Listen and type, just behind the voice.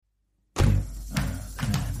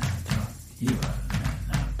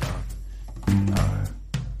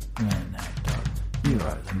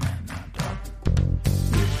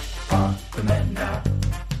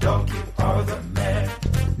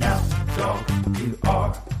You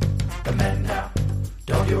are the man now.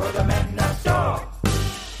 Dog, you are the man now. Dog,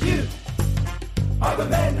 you are the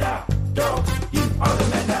man now. Dog, you are the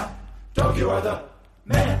man now. Dog, you are the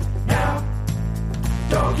man now.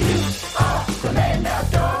 Dog, you are the man now.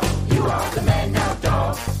 Dog, you are the man now.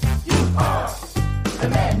 Dog, you are the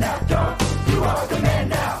man now. Dog, you are the man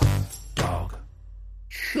now. Dog.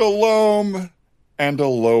 Shalom and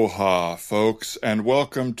aloha, folks, and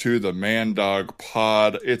welcome to the Man Dog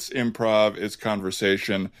Pod. It's improv, it's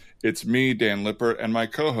conversation. It's me, Dan Lippert, and my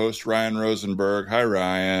co-host, Ryan Rosenberg. Hi,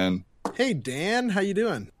 Ryan. Hey, Dan. How you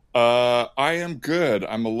doing? I am good.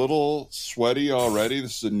 I'm a little sweaty already.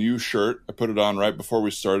 This is a new shirt. I put it on right before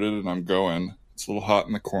we started, and I'm going. It's a little hot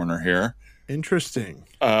in the corner here. Interesting.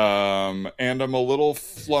 And I'm a little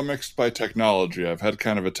flummoxed by technology. I've had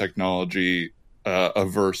kind of a technology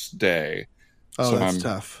averse day. Oh, so that's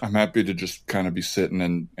tough. I'm happy to just kind of be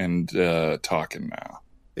sitting and talking now.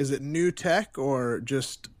 Is it new tech or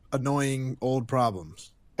just annoying old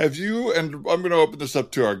problems? Have you, and I'm going to open this up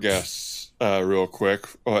to our guests real quick,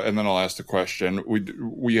 and then I'll ask the question.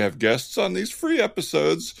 We have guests on these free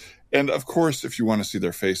episodes, and of course, if you want to see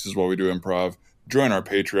their faces while we do improv, join our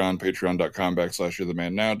Patreon, patreon.com/you're the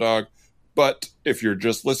man now dog. But if you're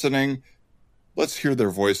just listening, let's hear their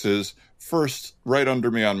voices. First, right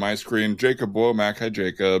under me on my screen, Jacob Womack. Hi,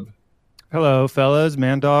 Jacob. Hello, fellas,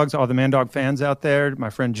 Man Dogs, all the Man Dog fans out there.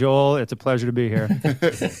 My friend Joel, it's a pleasure to be here.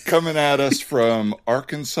 Coming at us from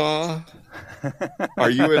Arkansas.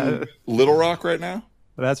 Are you in Little Rock right now?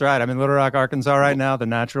 That's right. I'm in Little Rock, Arkansas right now, the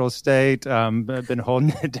natural state. I've been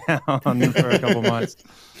holding it down for a couple months.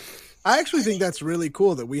 I actually think that's really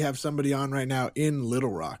cool that we have somebody on right now in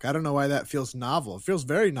Little Rock. I don't know why that feels novel. It feels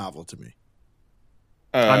very novel to me.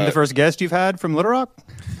 I'm the first guest you've had from Little Rock?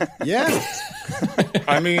 Yeah.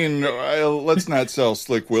 I mean, let's not sell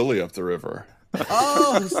Slick Willie up the river.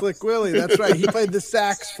 Oh, Slick Willie. That's right. He played the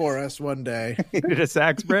sax for us one day. He did a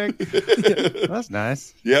sax break? Well, that's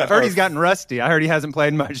nice. Yeah, I've heard he's gotten rusty. I heard he hasn't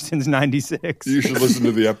played much since 96. You should listen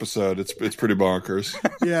to the episode. It's pretty bonkers.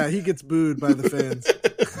 Yeah, he gets booed by the fans.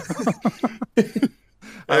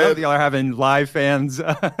 I love that y'all are having live fans.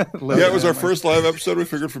 Yeah, it was our first live episode. We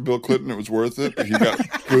figured for Bill Clinton it was worth it, but he got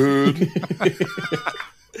booed.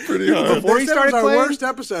 Pretty hard. Before he started our playing? worst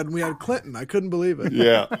episode, and we had Clinton. I couldn't believe it.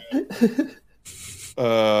 Yeah.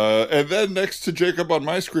 And then next to Jacob on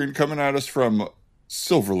my screen, coming at us from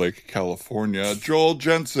Silver Lake, California, Joel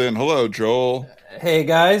Jensen. Hello, Joel. Hey,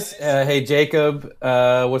 guys. Hey, Jacob.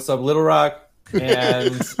 What's up, Little Rock?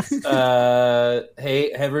 And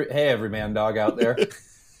hey, every man dog out there.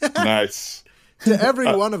 Nice. To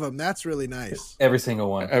every one of them. That's really nice. Every single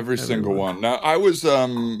one. Every single one. Now, I was,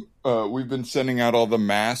 we've been sending out all the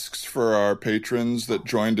masks for our patrons that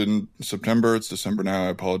joined in September. It's December now. I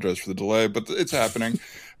apologize for the delay, but it's happening.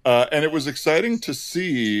 And it was exciting to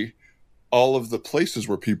see all of the places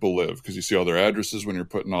where people live, because you see all their addresses when you're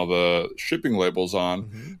putting all the shipping labels on.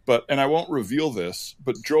 Mm-hmm. And I won't reveal this,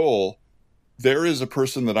 but Joel, there is a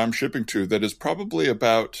person that I'm shipping to that is probably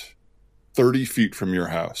about 30 feet from your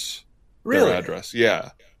house. Really? Their address.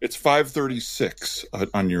 Yeah. It's 536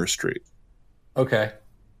 on your street. Okay.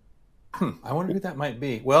 I wonder who that might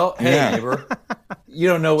be. Well, hey, neighbor. You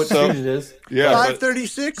don't know what street it is. Yeah.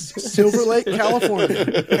 536, Silver Lake,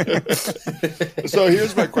 California. So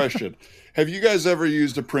here's my question. Have you guys ever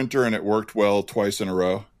used a printer and it worked well twice in a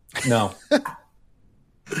row? No.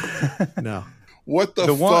 No. What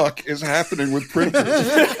the fuck is happening with printers?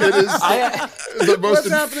 It is the most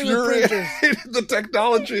infuriating. The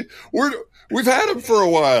technology. We've had them for a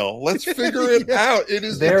while. Let's figure it out. It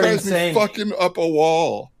is drives me fucking up a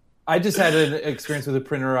wall. I just had an experience with a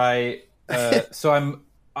printer. So I'm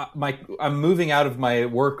moving out of my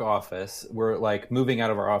work office. We're like moving out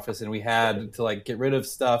of our office, and we had to like get rid of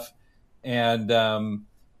stuff. And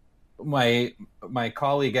my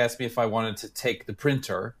colleague asked me if I wanted to take the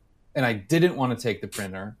printer. And I didn't want to take the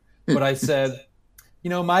printer, but I said,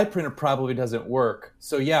 my printer probably doesn't work.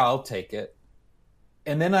 So yeah, I'll take it.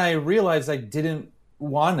 And then I realized I didn't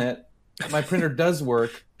want it. My printer does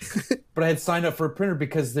work, but I had signed up for a printer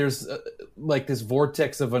because there's like this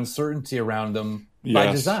vortex of uncertainty around them by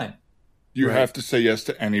design. You have to say yes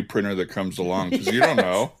to any printer that comes along because you don't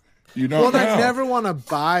know. You don't know. I never want to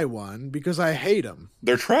buy one because I hate them.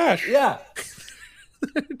 They're trash. Yeah.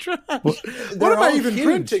 Trash. What am I even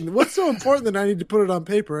printing? What's so important that I need to put it on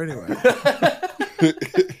paper anyway?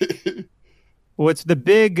 Well, it's the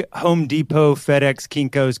big Home Depot, FedEx,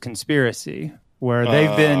 Kinko's conspiracy where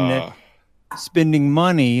they've been spending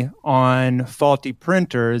money on faulty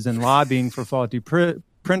printers and lobbying for faulty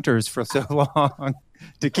printers for so long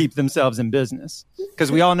to keep themselves in business.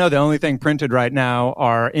 Because we all know the only thing printed right now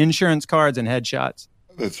are insurance cards and headshots.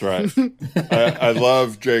 That's right. I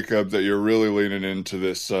love, Jacob, that you're really leaning into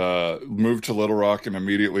this move to Little Rock and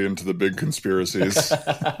immediately into the big conspiracies.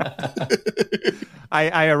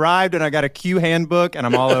 I arrived and I got a Q handbook and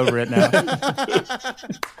I'm all over it now.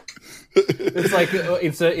 It's like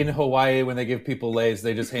in Hawaii when they give people lays,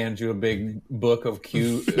 they just hand you a big book of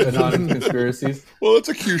Q anonymous conspiracies. Well, it's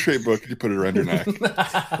a Q-shaped book. You put it around your neck. Well,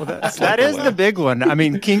 that is the big one. I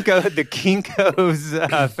mean, the Kinko's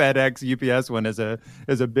FedEx UPS one is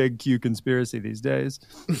a big Q conspiracy these days.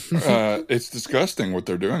 It's disgusting what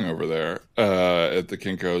they're doing over there at the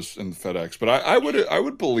Kinko's and the FedEx. But I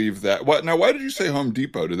would believe that. What now? Why did you say Home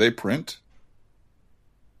Depot? Do they print?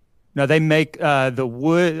 No, they make the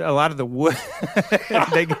wood. A lot of the wood,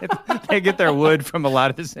 they get their wood from a lot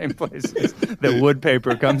of the same places that wood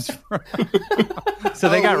paper comes from. So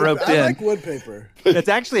they got roped in. I like wood paper. It's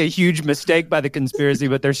actually a huge mistake by the conspiracy,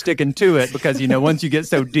 but they're sticking to it because once you get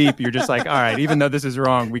so deep, you're just like, all right, even though this is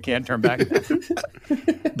wrong, we can't turn back.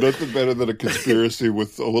 Nothing better than a conspiracy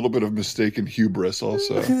with a little bit of mistaken hubris,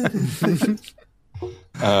 also.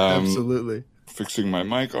 Absolutely. Fixing my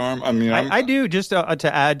mic arm. I mean, I do, just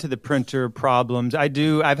to add to the printer problems.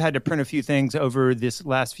 I've had to print a few things over this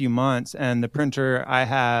last few months, and the printer I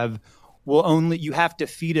have you have to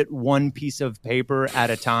feed it one piece of paper at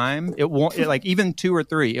a time. It won't, like even 2 or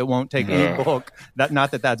 3, it won't take any bulk.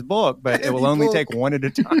 Not that that's bulk, but it will only take one at a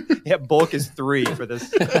time. Yeah, bulk is 3 for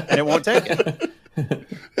this, and it won't take it.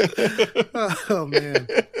 Oh, man.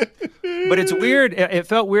 But it's weird. It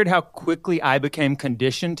felt weird how quickly I became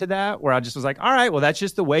conditioned to that, where I just was like, all right, well, that's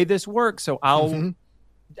just the way this works. So I'll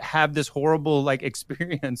have this horrible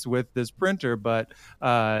experience with this printer, but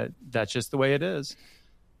that's just the way it is.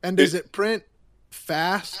 And does it print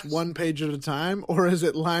fast, one page at a time, or is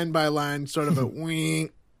it line by line, sort of a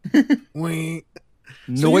wink, wink?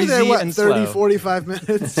 So Noisy you're there, and 30, slow. 45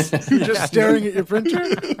 minutes? You're just staring at your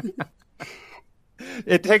printer?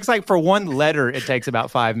 It takes for one letter, it takes about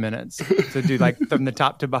 5 minutes to do from the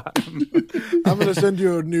top to bottom. I'm going to send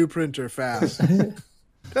you a new printer fast.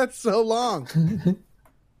 That's so long.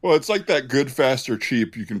 well, it's like that good, fast, or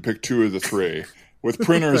cheap. You can pick 2 of the 3. With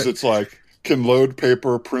printers, it's like, can load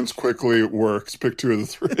paper, prints quickly, it works. Pick 2 of the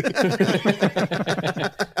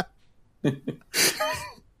 3.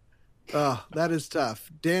 Oh, that is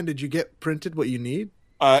tough. Dan, did you get printed what you need?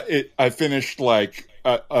 I finished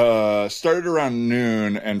started around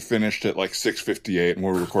noon and finished at 6:58, and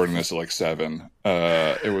we're recording this at 7.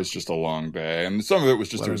 It was just a long day, and some of it was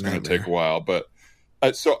just it was going to take a while. But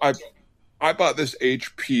so I bought this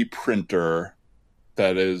HP printer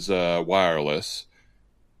that is wireless,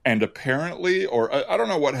 and apparently, or I don't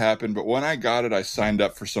know what happened, but when I got it, I signed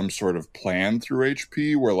up for some sort of plan through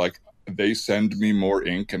HP where they send me more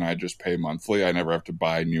ink and I just pay monthly. I never have to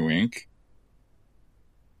buy new ink.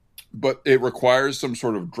 But it requires some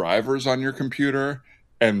sort of drivers on your computer,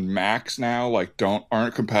 and Macs now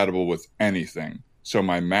aren't compatible with anything. So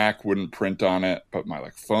my Mac wouldn't print on it, but my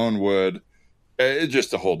phone would. It's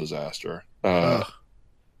just a whole disaster. That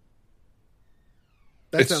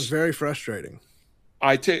sounds very frustrating.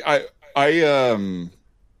 I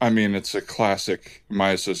mean, it's a classic.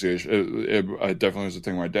 My association. It definitely was a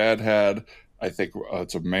thing my dad had. I think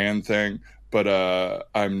it's a man thing, but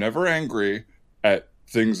I'm never angry at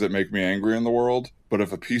things that make me angry in the world. But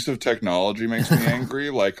if a piece of technology makes me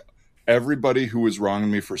angry, everybody who was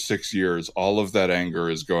wronging me for 6 years, all of that anger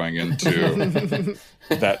is going into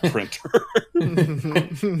that printer.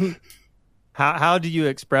 How do you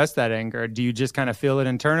express that anger? Do you just kind of feel it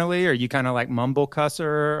internally, or you kind of mumble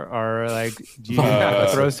cusser, or do you have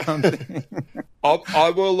to throw something? I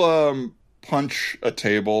will punch a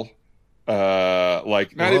table, not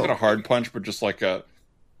even a hard punch, but just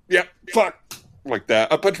fuck. Like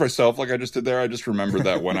that. I punch myself like I just did there. I just remembered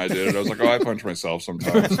that when I did it. I was like, I punch myself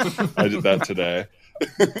sometimes. I did that today.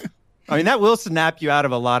 I mean, that will snap you out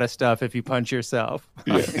of a lot of stuff if you punch yourself.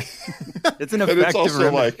 Yeah. It's an effective and it's also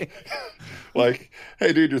remedy.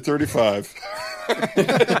 Hey, dude, you're 35.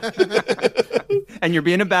 And you're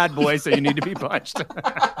being a bad boy, so you need to be punched.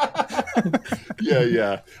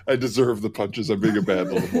 Yeah. I deserve the punches. I'm being a bad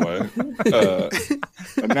little boy.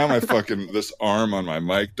 And now this arm on my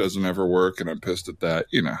mic doesn't ever work, and I'm pissed at that.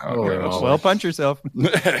 You know how it goes. Well, punch yourself.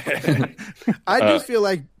 I do feel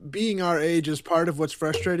like being our age is part of what's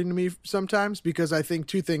frustrating to me sometimes, because I think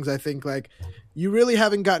 2 things. I think you really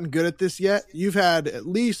haven't gotten good at this yet. You've had at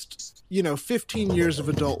least 15 years of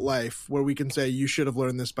adult life where we can say you should have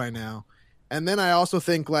learned this by now. And then I also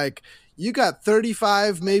think you got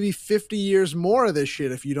 35, maybe 50 years more of this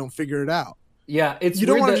shit if you don't figure it out. Yeah, it's You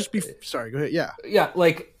don't weird want to that- just be. Sorry, go ahead. Yeah. Yeah,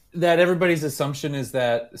 like that everybody's assumption is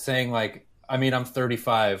that saying like, I mean, I'm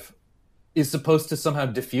 35 is supposed to somehow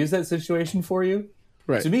diffuse that situation for you.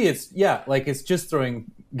 Right. To me, it's just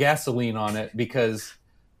throwing gasoline on it because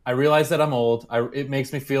I realize that I'm old. It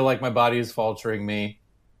makes me feel like my body is faltering me,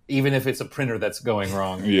 even if it's a printer that's going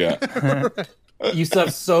wrong. Yeah. You still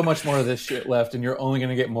have so much more of this shit left, and you're only going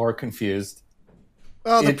to get more confused.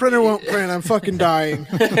 Oh, the printer won't print. I'm fucking dying.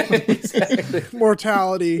 Exactly.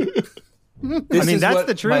 Mortality. This mean, is that's what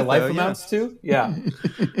the truth, my life though, yeah. amounts to. Yeah.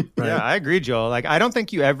 Yeah, I agree, Joel. Like, I don't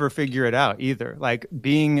think you ever figure it out either. Like,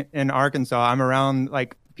 being in Arkansas, I'm around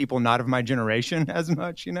like people not of my generation as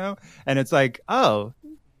much, you know? And it's like, oh,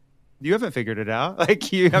 you haven't figured it out.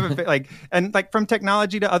 Like, you haven't, and like from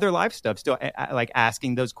technology to other life stuff, still like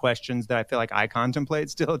asking those questions that I feel like I contemplate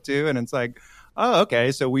still too. And it's like, oh,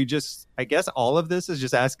 okay. So I guess all of this is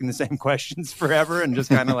just asking the same questions forever and just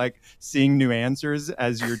kind of like seeing new answers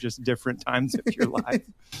as you're just different times of your life.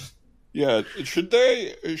 Yeah, should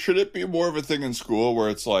it be more of a thing in school where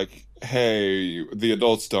it's like, hey, the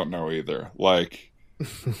adults don't know either. Like,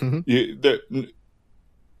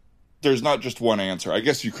 there's not just one answer. I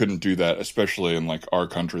guess you couldn't do that, especially in like our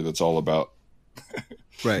country that's all about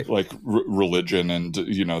Right. like religion, and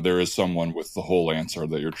you know there is someone with the whole answer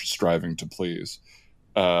that you're striving to please.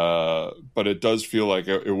 But it does feel like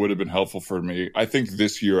it would have been helpful for me. I think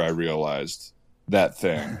this year I realized that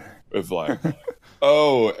thing of like,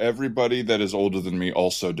 oh, everybody that is older than me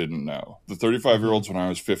also didn't know. The 35-year-olds when I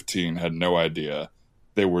was 15 had no idea.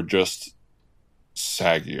 They were just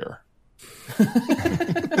saggier.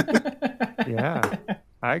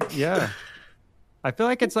 I feel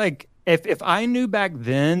like it's like if I knew back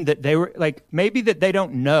then that they were like, maybe that they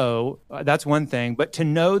don't know, that's one thing, but to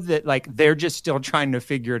know that like they're just still trying to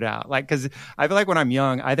figure it out. Like, because I feel like when I'm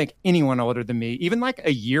young, I think anyone older than me, even like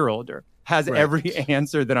a year older, has every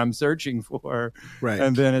answer that I'm searching for. Right.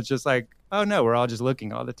 And then it's just like, oh no, we're all just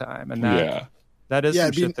looking all the time. And that is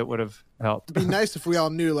some shit that would have helped. It'd be nice if we all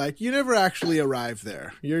knew, like, you never actually arrive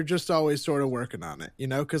there. You're just always sort of working on it, you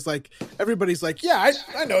know? Because, like, everybody's like, yeah,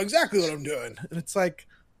 I know exactly what I'm doing. And it's like,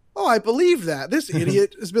 oh, I believe that. This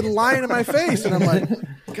idiot has been lying in my face. And I'm like,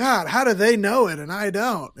 God, how do they know it and I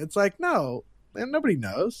don't? It's like, no, man, nobody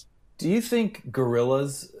knows. Do you think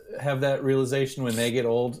gorillas have that realization when they get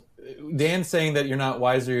old? Dan saying that you're not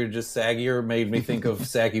wiser, you're just saggier made me think of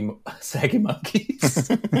saggy monkeys.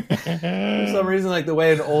 For some reason, like the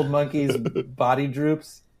way an old monkey's body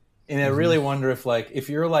droops. And I really wonder if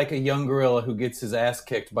you're like a young gorilla who gets his ass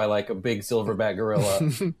kicked by like a big silverback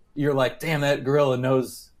gorilla, you're like, damn, that gorilla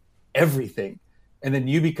knows everything. And then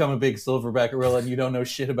you become a big silverback gorilla and you don't know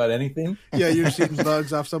shit about anything. Yeah, you're just eating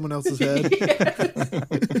bugs off someone else's head.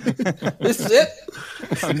 This is it.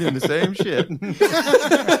 I'm doing the same shit.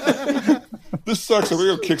 This sucks. I'm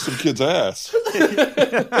gonna go kick some kid's ass.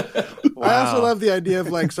 I also love the idea of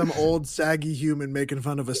like some old saggy human making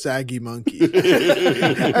fun of a saggy monkey.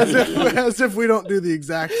 as if we don't do the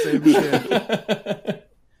exact same shit.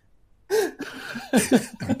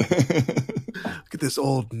 Look at this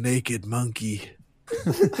old naked monkey.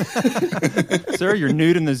 Sir, you're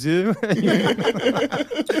nude in the zoo.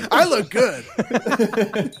 I look good.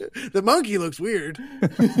 The monkey looks weird.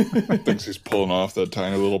 Thinks he's pulling off that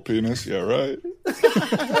tiny little penis. Yeah, right.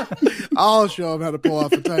 I'll show him how to pull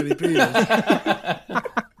off a tiny penis.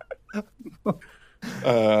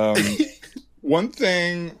 One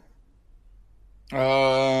thing.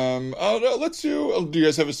 Let's do. Do you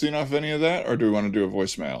guys have a scene off any of that, or do we want to do a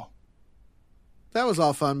voicemail? That was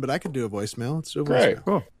all fun, but I could do a voicemail. Let's do a Great. voicemail.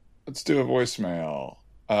 Cool. Let's do a voicemail.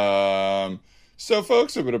 So,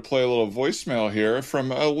 folks, I'm going to play a little voicemail here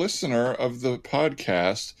from a listener of the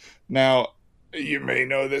podcast. Now, you may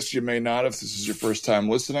know this, you may not, if this is your first time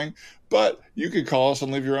listening, but you could call us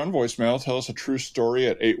and leave your own voicemail. Tell us a true story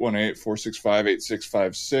at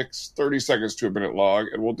 818-465-8656, 30 seconds to a minute log,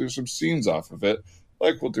 and we'll do some scenes off of it,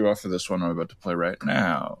 like we'll do off of this one I'm about to play right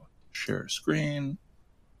now. Share screen.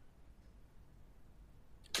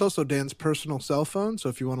 It's also Dan's personal cell phone, so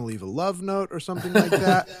if you want to leave a love note or something like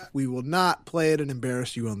that, we will not play it and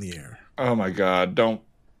embarrass you on the air. Oh my God! Don't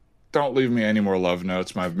leave me any more love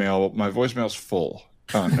notes. My voicemail's full.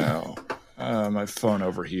 Oh no! My phone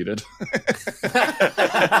overheated.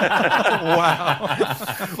 Wow.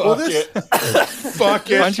 Well, this Fuck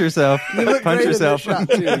it. Punch yourself. you look Punch great yourself. in this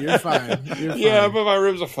shot too. You're fine. You're fine. Yeah, but my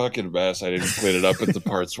room's a fucking mess. I didn't clean it up at the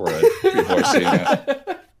parts where people are seeing it.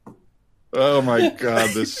 Oh my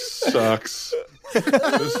God, this sucks.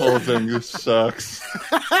 This whole thing just sucks.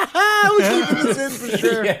 We're keeping this in for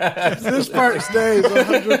sure. Yeah, This part stays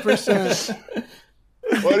 100%.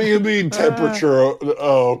 What do you mean temperature?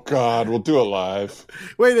 Oh God, we'll do it live.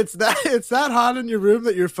 Wait, it's that hot in your room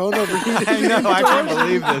that your phone overheated? I know, I can't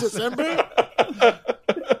believe in this. December?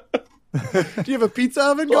 Do you have a pizza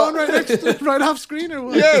oven going right off screen or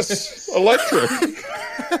what? Yes, electric.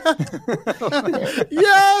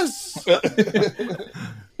 Yes.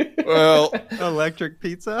 Well, Electric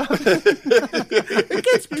pizza. It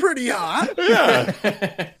gets pretty hot.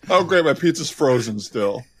 yeah. Oh, great, my pizza's frozen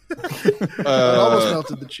still. It almost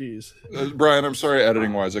melted the cheese. Brian, I'm sorry,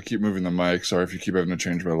 editing wise, I keep moving the mic. Sorry if you keep having to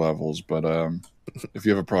change my levels, but if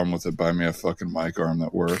you have a problem with it, buy me a fucking mic arm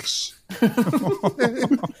that works.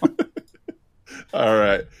 All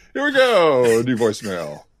right, here we go. New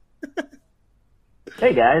voicemail.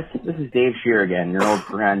 Hey guys, this is Dave Shear again, your old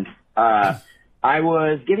friend. I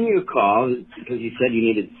was giving you a call because you said you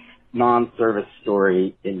needed non-service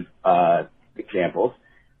story in examples.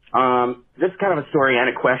 This is kind of a story and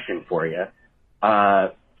a question for you. I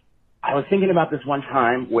was thinking about this one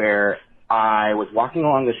time where I was walking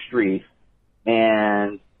along the street,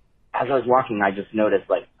 and as I was walking, I just noticed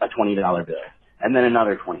like a $20 bill, and then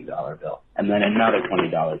another $20 bill, and then another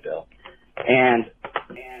 $20 bill. And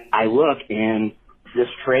I look, and this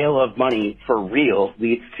trail of money for real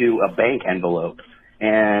leads to a bank envelope,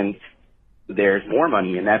 and there's more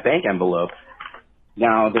money in that bank envelope.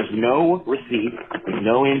 Now, there's no receipt, there's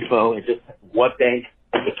no info, it's just what bank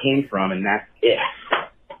it came from, and that's it.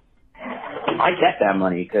 I get that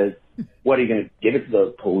money, because what, are you going to give it to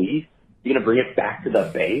the police? You're going to bring it back to the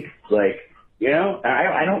bank? Like, you know,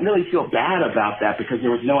 I don't really feel bad about that, because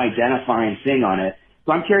there was no identifying thing on it.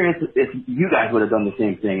 So I'm curious if you guys would have done the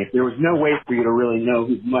same thing. If there was no way for you to really know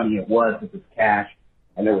whose money it was, if it's cash,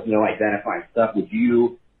 and there was no identifying stuff, would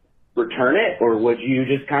you return it, or would you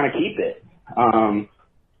just kind of keep it?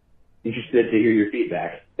 Interested to hear your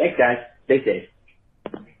feedback. Thanks, guys. Stay safe.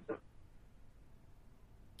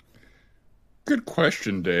 Good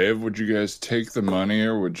question, Dave. Would you guys take the money,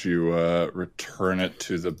 or would you return it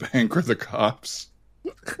to the bank or the cops?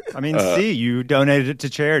 I mean, you donated it to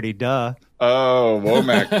charity, duh. Oh,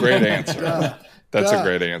 Womack, great answer. That's a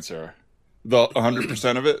great answer. The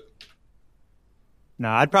 100% of it? No,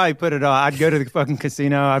 I'd probably put it all. I'd go to the fucking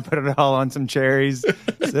casino. I'd put it all on some cherries,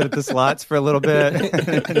 sit at the slots for a little bit.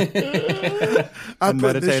 I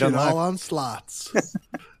put this shit on all on slots.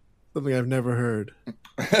 Something I've never heard.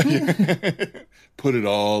 Put it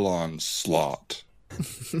all on slot.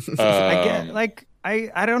 I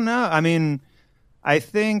don't know. I mean, I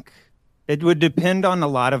think it would depend on a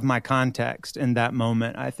lot of my context in that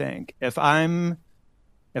moment. I think if I'm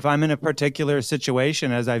in a particular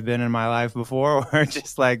situation, as I've been in my life before, where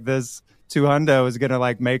just like this $200 is going to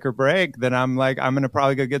like make or break, then I'm going to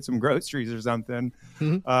probably go get some groceries or something.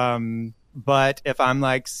 Mm-hmm. But if I'm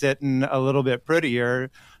like sitting a little bit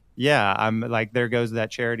prettier, yeah, I'm like, there goes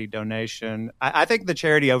that charity donation. I think the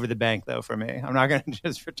charity over the bank, though, for me. I'm not going to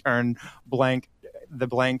just return the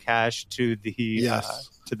blank cash to the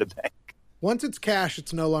bank. Once it's cash,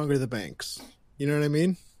 it's no longer the bank's. You know what I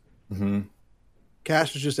mean? Mm-hmm.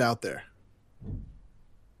 Cash is just out there.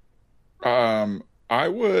 I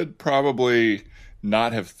would probably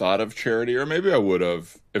not have thought of charity, or maybe I would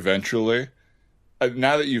have eventually.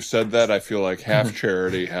 Now that you've said that, I feel like half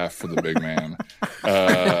charity, half for the big man.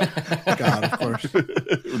 God, of course.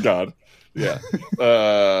 God, yeah.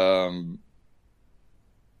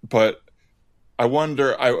 But I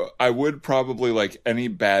wonder, I would probably, like, any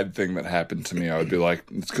bad thing that happened to me, I would be like,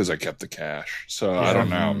 it's because I kept the cash. So I don't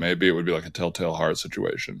know. Maybe it would be like a telltale heart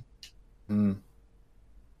situation.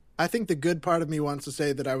 I think the good part of me wants to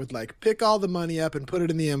say that I would like pick all the money up and put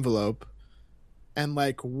it in the envelope and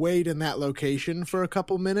like wait in that location for a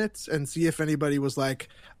couple minutes and see if anybody was like,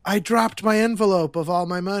 I dropped my envelope of all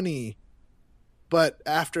my money. But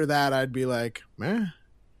after that, I'd be like,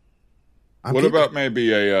 what about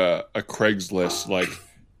maybe a Craigslist, like,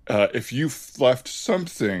 if you left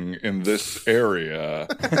something in this area,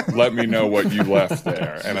 let me know what you left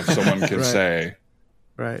there. And if someone can say,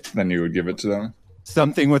 then you would give it to them.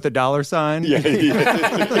 Something with a $sign. Yeah.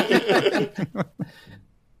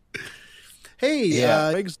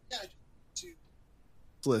 Hey,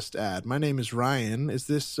 Craigslist ad. My name is Ryan. Is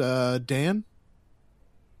this Dan?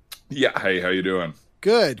 Yeah. Hey, how you doing?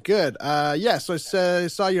 Good. So I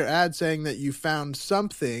saw your ad saying that you found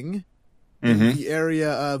something in the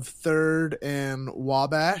area of 3rd and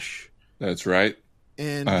Wabash. That's right.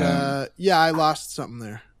 And I lost something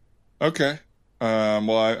there. Okay.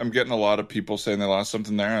 Well, I'm getting a lot of people saying they lost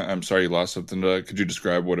something there. I'm sorry you lost something. Could you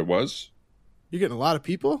describe what it was? You're getting a lot of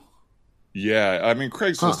people? Yeah, I mean,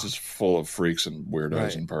 Craigslist Huh. is full of freaks and weirdos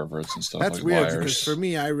Right. and perverts and stuff That's like weird liars. because for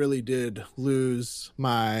me, I really did lose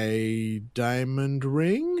my diamond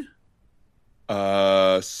ring.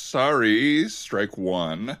 Sorry, strike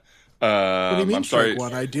one. What do you mean, I'm sorry. strike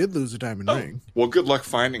one? I did lose a diamond ring. Well, good luck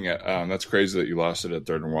finding it. That's crazy that you lost it at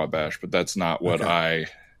Third and Wabash, but that's not what I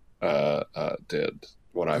did.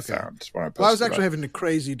 What I found when I posted. Well, I was actually about having a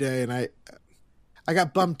crazy day, and I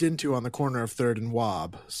got bumped into on the corner of Third and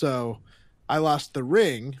Wab. So I lost the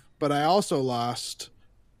ring, but I also lost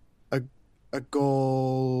a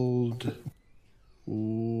gold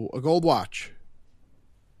watch.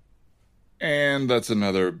 And that's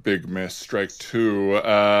another big miss. Strike two.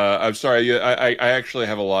 I'm sorry. I actually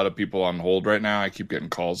have a lot of people on hold right now. I keep getting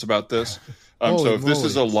calls about this. So Holy if this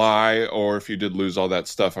is a moly. lie or if you did lose all that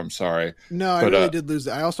stuff, I'm sorry. No, I But, really did lose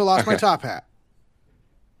it. I also lost my top hat.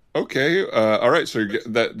 Okay. All right. So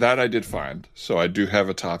that I did find. So I do have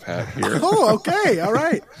a top hat here. Oh, okay. All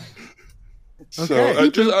right. So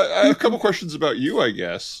Okay. I have a couple questions about you, I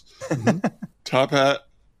guess. Top hat,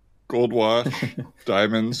 gold watch,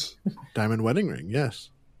 diamonds. Diamond wedding ring, yes.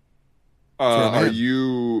 Are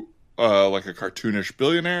you like a cartoonish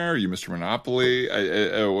billionaire? Are you Mr. Monopoly?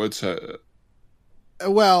 What's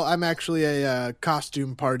Well, I'm actually a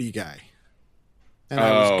costume party guy. And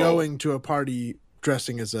I was Oh. going to a party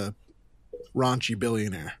dressing as a raunchy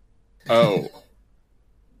billionaire. Oh.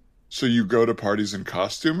 So you go to parties in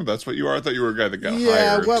costume? That's what you are? I thought you were a guy that got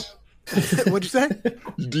Yeah, hired. well, what'd you say?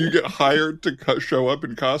 Do you get hired to show up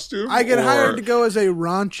in costume? I get or- hired to go as a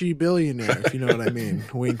raunchy billionaire, if you know what I mean.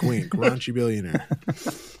 Wink, wink. Raunchy billionaire.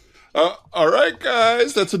 All right,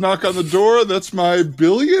 guys. That's a knock on the door. That's my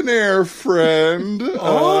billionaire friend.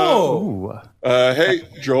 Oh, Ooh. Hey,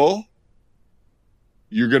 Joel.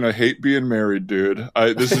 You're gonna hate being married, dude.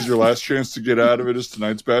 This is your last chance to get out of it. Is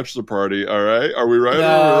tonight's bachelor party? All right? Are we right? Or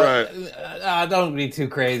are we right? Don't be too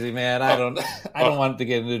crazy, man. I don't want to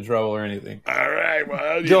get into trouble or anything. All right.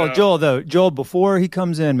 Well, you know. Joel, before he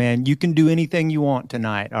comes in, man, you can do anything you want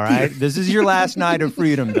tonight. All right. This is your last night of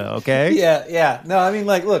freedom, though. Okay. Yeah. No, I mean,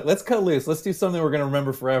 like, look, let's cut loose. Let's do something we're gonna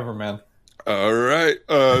remember forever, man. All right.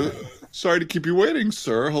 Sorry to keep you waiting,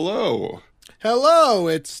 sir. Hello. Hello,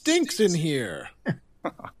 it stinks in here.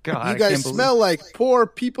 God, I You guys can't believe- smell like poor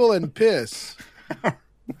people and piss.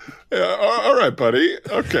 Yeah, all right, buddy.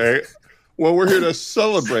 Okay. Well, we're here to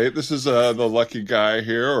celebrate. This is the lucky guy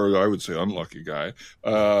here, or I would say unlucky guy,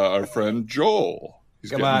 our friend Joel. He's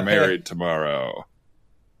Come getting on, married tomorrow.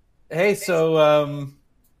 Hey, so are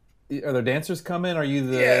there dancers coming? Are you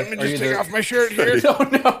the? Let me just take off my shirt here. Oh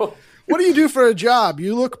no. What do you do for a job?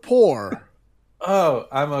 You look poor. Oh,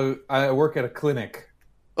 I work at a clinic.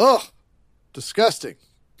 Ugh, disgusting.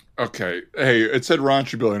 Okay. Hey, it said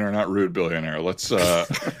raunchy billionaire, not rude billionaire. Let's.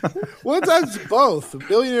 Well, that's both.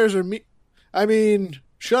 Billionaires are me. I mean,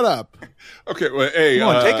 shut up. Okay. Well, hey.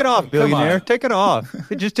 Come on, take it off, billionaire. on. Take it off.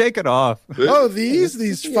 Just take it off. Oh,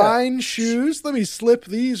 these Yeah. fine shoes. Let me slip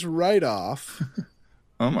these right off.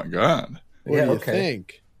 Oh my God. What Yeah, do you okay.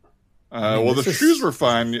 think? Well, the this is- shoes were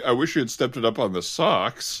fine. I wish you had stepped it up on the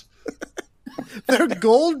socks. They're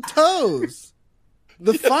gold toes.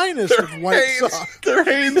 The finest of white Hanes, socks. they're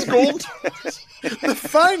Hanes Gold. The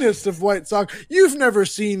finest of white socks. You've never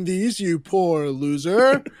seen these, you poor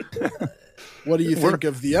loser. What do you think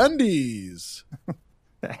of the undies?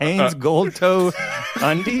 Hanes gold toe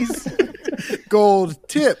undies. Gold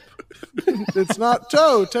tip. It's not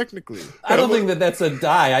toe, technically. I don't think that that's a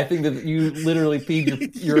dye. I think that you literally peed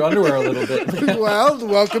your underwear a little bit. Well,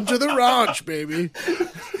 welcome to the ranch, baby.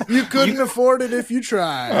 You couldn't afford it if you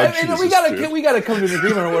tried. I mean, Jesus, we gotta dude. come to an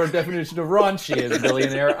agreement on what our definition of raunchy is,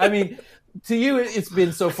 billionaire. I mean, to you, it's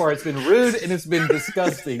been rude and it's been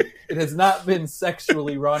disgusting. It has not been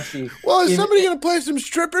sexually raunchy. Well, is somebody going to play some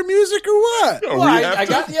stripper music or what? Oh, Well, we have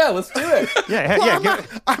to- let's do it. Yeah, Well, yeah.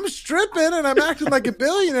 I'm stripping and I'm acting like a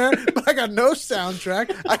billionaire, but I got no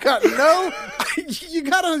soundtrack. I got no. You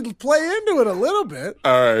got to play into it a little bit.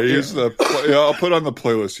 All right. Here's the. I'll put on the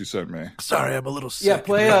playlist you sent me. Sorry, I'm a little sick. Yeah,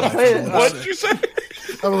 play it. What did you say?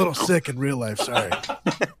 I'm a little sick in real life. Sorry.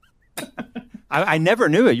 I never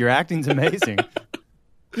knew it. Your acting's amazing.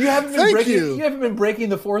 You haven't been Thank breaking. you. You haven't been breaking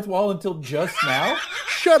the fourth wall until just now.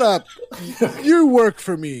 Shut up. You work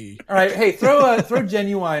for me. All right, hey, throw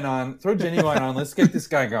Genuine on. Throw Genuine on. Let's get this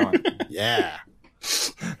guy going. Yeah.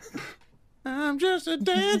 I'm just a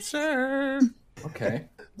dancer. Okay.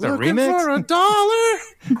 It's a Looking remix?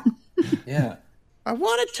 for $1. Yeah. I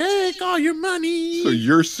want to take all your money. So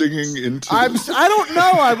you're singing into. I don't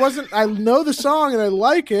know. I know the song and I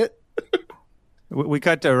like it. We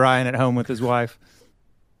cut to Ryan at home with his wife.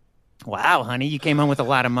 Wow, honey, you came home with a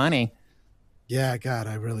lot of money. Yeah, God,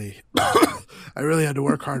 I really had to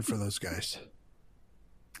work hard for those guys.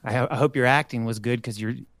 I hope your acting was good because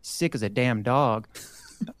you're sick as a damn dog.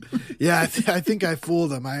 Yeah, I think I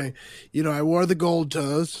fooled them. I wore the gold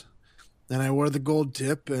toes, and I wore the gold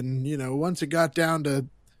tip, and once it got down to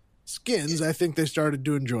skins, I think they started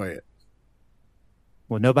to enjoy it.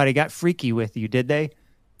 Well, nobody got freaky with you, did they?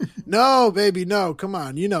 No, baby, no. Come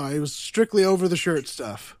on, it was strictly over the shirt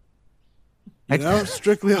stuff.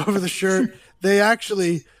 Strictly over the shirt. They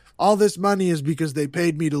actually, all this money is because they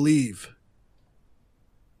paid me to leave.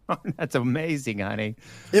 That's amazing, honey.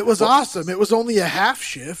 It was awesome. It was only a half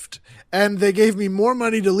shift, and they gave me more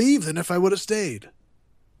money to leave than if I would have stayed.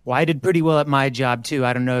 Well, I did pretty well at my job, too.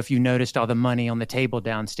 I don't know if you noticed all the money on the table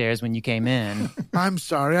downstairs when you came in. I'm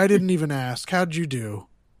sorry. I didn't even ask. How'd you do?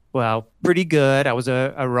 Well, pretty good. I was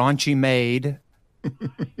a raunchy maid.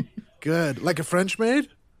 Good. Like a French maid?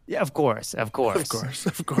 Yeah, of course. Of course.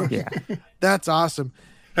 Yeah. That's awesome.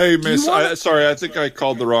 Hey, miss, sorry, I think I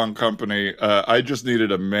called the wrong company. I just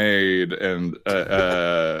needed a maid, and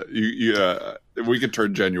we could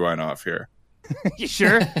turn Genuine off here. You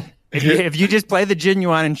sure? If you just play the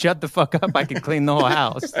Genuine and shut the fuck up, I can clean the whole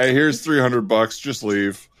house. Hey, here's $300. Just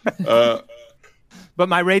leave. But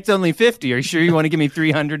my rate's only $50. Are you sure you want to give me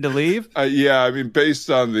 $300 to leave? Yeah, I mean, based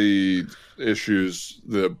on the issues,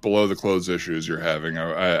 the below the clothes issues you're having,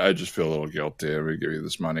 I just feel a little guilty. I'm going to give you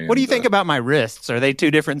this money. What do you think about my wrists? Are they two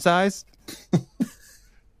different size?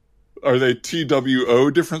 Are they TWO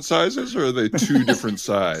different sizes, or are they two different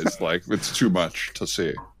size? Like, it's too much to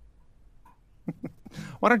see.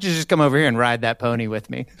 Why don't you just come over here and ride that pony with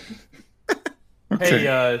me? Okay.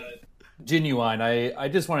 Hey, Genuine, I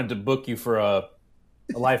just wanted to book you for a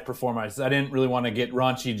live performance. I didn't really want to get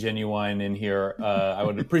raunchy Genuine in here. I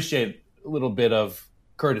would appreciate a little bit of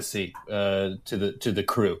courtesy to the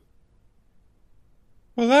crew.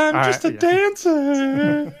 Well, I'm just a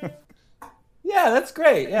dancer. Yeah, that's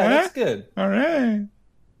great. Yeah, that's good. All right.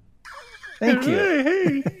 Thank you.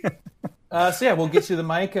 Hey. So yeah, we'll get you the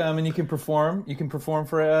mic, and you can perform. You can perform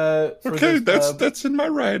for Okay, this, that's in my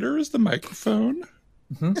rider is the microphone.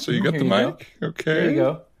 Mm-hmm. So you got Here the you mic. go. Okay. There you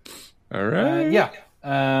go. All right. Yeah.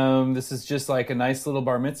 This is just like a nice little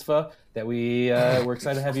bar mitzvah that we're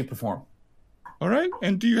excited to have you perform. All right.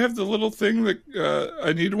 And do you have the little thing that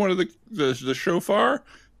I need one of the shofar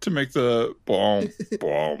to make the boom,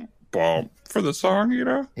 boom, boom for the song,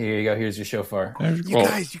 Here you go. Here's your shofar.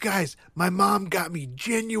 You guys, my mom got me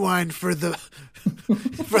Genuine for the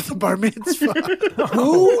bar mitzvah.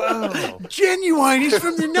 Who? Oh. Genuine, he's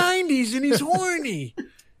from the 90s and he's horny.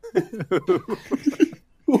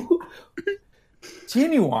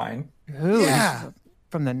 Genuine? Who? Yeah.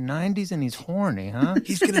 From the 90s and he's horny, huh?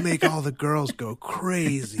 He's going to make all the girls go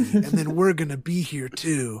crazy, and then we're going to be here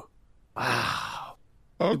too. Wow.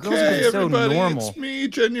 Okay, girls have been so everybody, normal. it's me,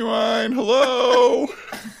 Genuine. Hello.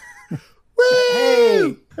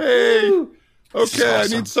 Hey. Hey. Okay, Awesome. I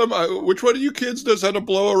need some. Which one of you kids knows how to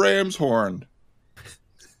blow a ram's horn?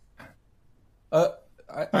 I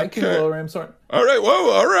can Okay. blow a ram's horn. All right.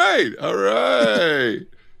 Whoa. All right.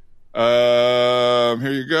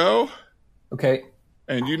 Here you go. Okay.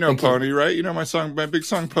 And you know Thank you. Pony, right? You know my big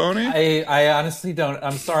song, Pony. I honestly don't.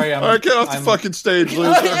 I'm sorry. All right, get off the fucking stage,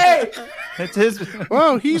 loser. Hey! It's his.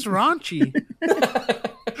 Whoa, he's raunchy.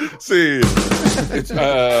 See, it's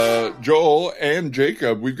Joel and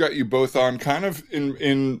Jacob. We've got you both on kind of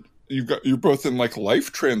in you're both in like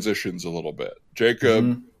life transitions a little bit.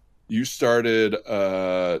 Jacob, you started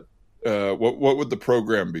what would the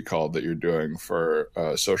program be called that you're doing for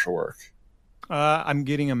social work? I'm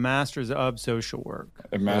getting a master's of social work.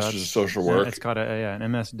 A master's of social work. It's called an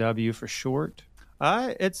MSW for short.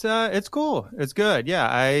 It's cool. It's good. Yeah,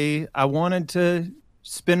 I wanted to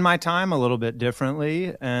spend my time a little bit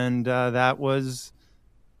differently, and that was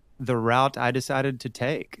the route I decided to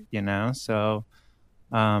take. So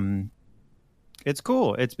it's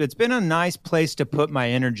cool. It's been a nice place to put my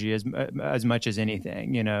energy as much as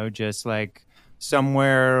anything. Just like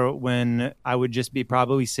somewhere when I would just be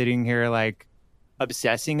probably sitting here like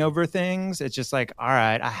obsessing over things. It's just like, all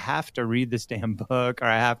right, I have to read this damn book, or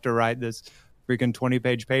I have to write this freaking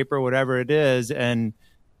 20-page paper, whatever it is. And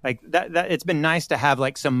like that it's been nice to have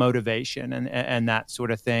like some motivation and that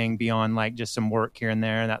sort of thing beyond like just some work here and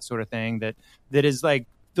there and that sort of thing that is like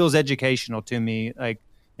feels educational to me, like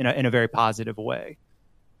in a very positive way.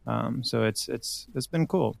 So it's been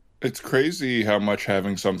cool. It's crazy how much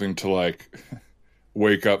having something to like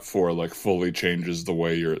wake up for like fully changes the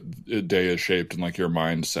way your day is shaped and like your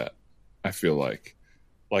mindset. I feel like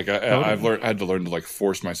I've had to learn to like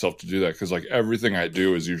force myself to do that, because like everything I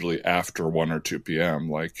do is usually after 1 or 2 p.m.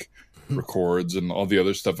 like records, and all the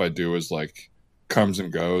other stuff I do is like comes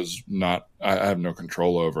and goes. I have no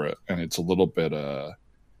control over it, and it's a little bit.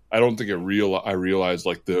 I don't think I realize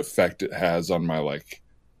like the effect it has on my like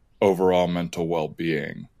overall mental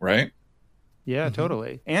well-being. Right. Yeah,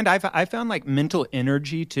 totally. And I found like mental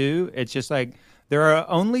energy too. It's just like there are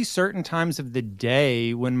only certain times of the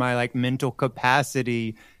day when my like mental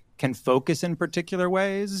capacity can focus in particular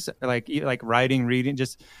ways, like writing, reading,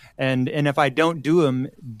 just and if I don't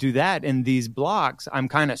do that in these blocks, I'm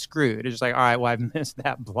kind of screwed. It's just like, all right, well, I've missed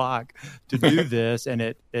that block to do this, and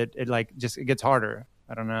it like just it gets harder.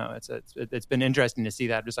 I don't know. It's been interesting to see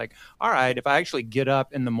that. Just like, all right, if I actually get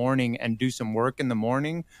up in the morning and do some work in the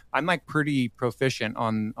morning, I'm like pretty proficient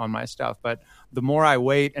on my stuff. But the more I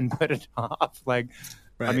wait and put it off, like,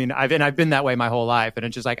 right. I mean, I've been that way my whole life, and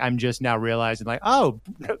it's just like I'm just now realizing, like, oh,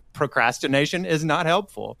 procrastination is not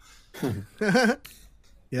helpful.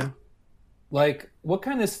 Yeah. Like, what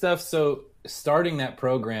kind of stuff? So, starting that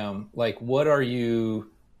program, like, what are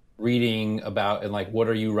you reading about, and like, what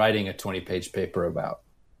are you writing a 20-page paper about?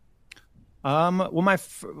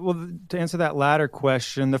 To answer that latter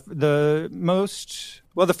question, the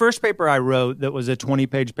first paper I wrote that was a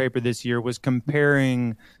 20-page paper this year was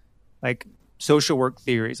comparing like social work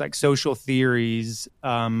theories, like social theories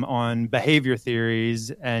on behavior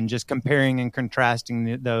theories, and just comparing and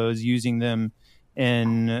contrasting those, using them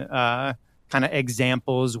in kind of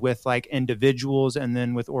examples with like individuals and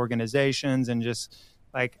then with organizations, and just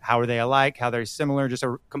like how are they alike, how they're similar, just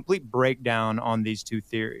a complete breakdown on these two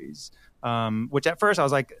theories. Which at first I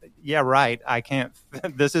was like, yeah, right, I can't,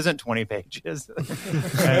 this isn't 20 pages.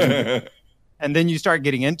 And then you start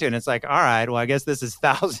getting into it, and it's like, all right, well, I guess this is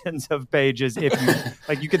thousands of pages. If you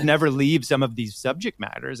like, you could never leave some of these subject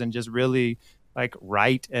matters and just really like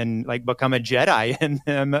write and like become a Jedi in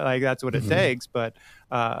them. Like that's what it takes. But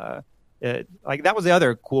like that was the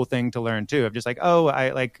other cool thing to learn too, of just like, oh,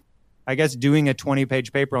 I guess doing a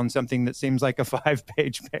 20-page paper on something that seems like a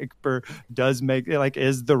 5-page paper does make like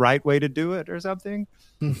is the right way to do it or something.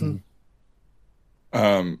 Mm-hmm.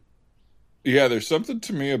 Yeah, there's something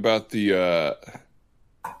to me about the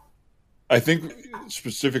I think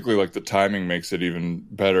specifically like the timing makes it even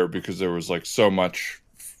better, because there was like so much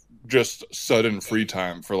just sudden free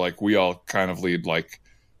time for like we all kind of lead like,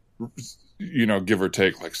 you know, give or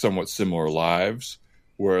take like somewhat similar lives,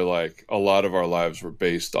 where like a lot of our lives were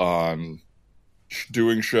based on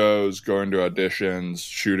doing shows, going to auditions,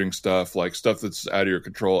 shooting stuff, like stuff that's out of your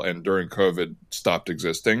control, and during COVID stopped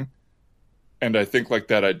existing. And I think like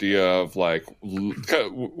that idea of like,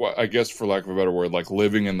 I guess for lack of a better word, like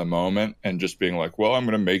living in the moment and just being like, well, I'm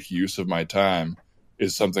going to make use of my time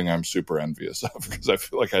is something I'm super envious of, because I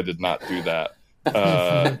feel like I did not do that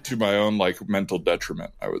to my own like mental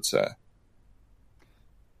detriment, I would say.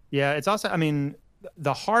 Yeah, it's also, I mean,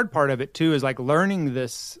 the hard part of it too is like learning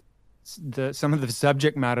some of the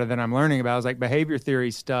subject matter that I'm learning about is like behavior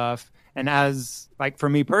theory stuff. And as like for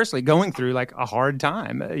me personally, going through like a hard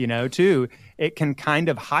time, you know, too, it can kind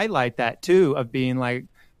of highlight that too, of being like,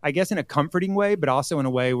 I guess in a comforting way, but also in a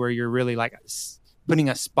way where you're really like putting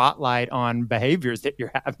a spotlight on behaviors that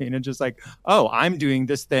you're having, and just like, oh, I'm doing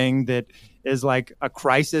this thing that is like a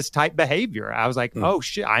crisis type behavior. I was like, oh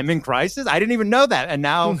shit, I'm in crisis. I didn't even know that. And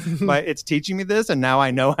now it's teaching me this. And now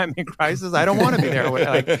I know I'm in crisis. I don't want to be there.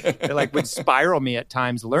 Like, it like would spiral me at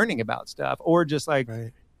times learning about stuff, or just like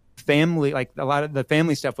family, like a lot of the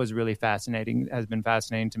family stuff was really fascinating, has been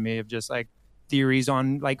fascinating to me, of just like theories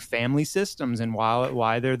on like family systems and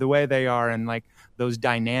why they're the way they are, and like those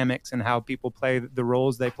dynamics and how people play the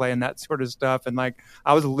roles they play and that sort of stuff. And like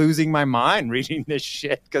I was losing my mind reading this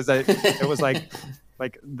shit, because it was like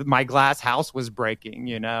my glass house was breaking,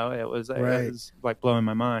 you know. It was like blowing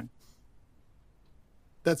my mind.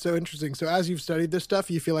 That's so interesting. So as you've studied this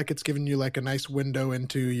stuff, you feel like it's given you like a nice window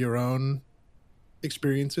into your own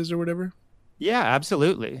experiences or whatever? Yeah,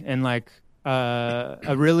 absolutely. And like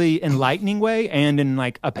a really enlightening way, and in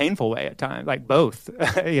like a painful way at times, like both.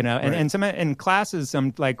 You know. And some in classes,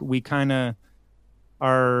 some like we kind of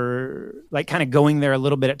are like kind of going there a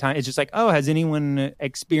little bit at times. It's just like, oh, has anyone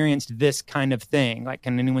experienced this kind of thing? Like,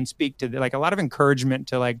 can anyone speak to like a lot of encouragement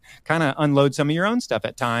to like kind of unload some of your own stuff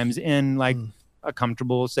at times in like a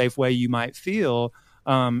comfortable, safe way you might feel.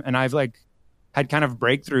 And I've like had kind of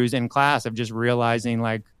breakthroughs in class of just realizing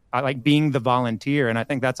like I like being the volunteer. And I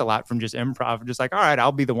think that's a lot from just improv. Just like, all right,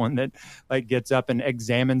 I'll be the one that like gets up and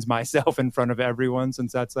examines myself in front of everyone,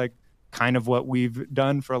 since that's like kind of what we've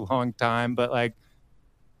done for a long time. But like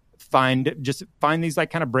find these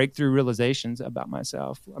like kind of breakthrough realizations about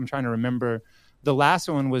myself. I'm trying to remember. The last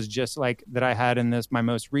one was just like that I had in my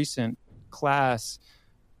most recent class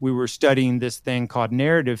we were studying this thing called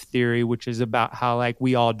narrative theory, which is about how like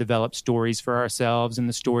we all develop stories for ourselves, and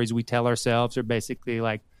the stories we tell ourselves are basically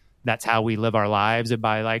like that's how we live our lives,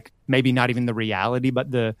 by like maybe not even the reality,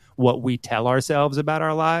 but the what we tell ourselves about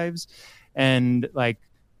our lives. And like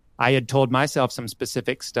I had told myself some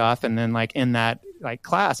specific stuff, and then like in that like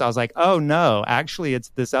class I was like, oh no, actually it's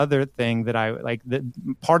this other thing that I like, that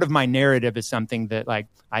part of my narrative is something that like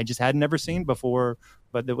I just had never seen before,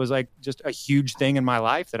 but that was like just a huge thing in my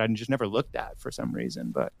life that I just never looked at for some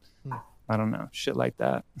reason. But I don't know, shit like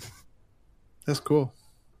that. That's cool.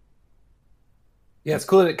 Yeah, it's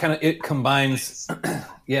cool that it combines,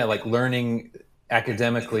 like learning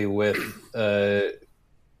academically with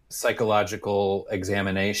psychological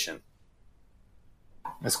examination.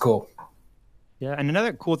 That's cool. Yeah, and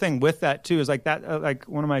another cool thing with that too is like that. Like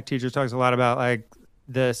one of my teachers talks a lot about like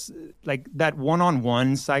this, like that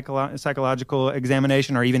one-on-one psychological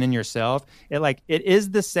examination, or even in yourself. It is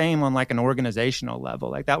the same on like an organizational level.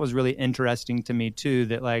 Like that was really interesting to me too.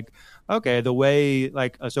 That like, okay, the way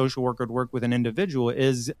like a social worker would work with an individual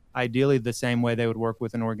is ideally the same way they would work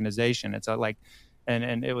with an organization. It's like.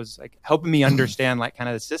 And it was like helping me understand like kind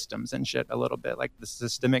of the systems and shit a little bit, like the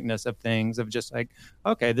systemicness of things, of just like,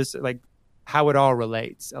 okay, this like how it all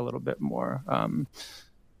relates a little bit more.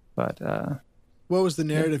 But what was the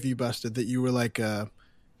narrative you busted, that you were like a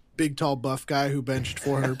big, tall, buff guy who benched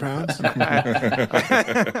 400 pounds?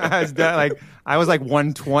 I was like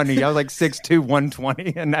 120. I was like 6'2",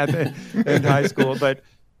 120 in high school. But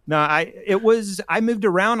no, I moved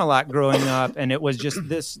around a lot growing up, and it was just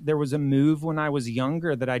this, there was a move when I was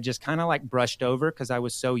younger that I just kind of like brushed over because I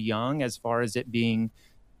was so young, as far as it being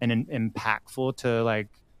impactful to like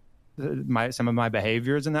some of my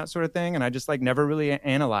behaviors and that sort of thing. And I just like never really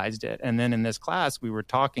analyzed it. And then in this class, we were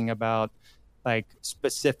talking about like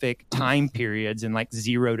specific time periods, and like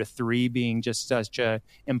 0 to 3 being just such a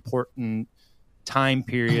important time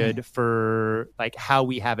period for like how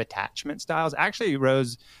we have attachment styles. Actually,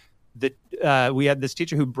 Rose, we had this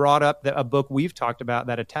teacher who brought up a book we've talked about,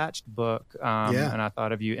 that Attached book, and I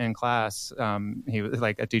thought of you in class. He was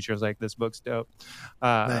like, a teacher was like, this book's dope.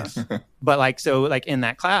 Nice. But like, so like in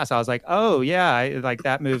that class I was like, oh yeah, like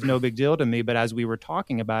that move's no big deal to me. But as we were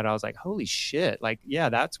talking about it, I was like, holy shit, like yeah,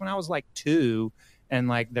 that's when I was like 2, and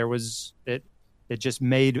like there was it just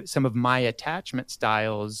made some of my attachment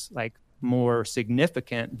styles like more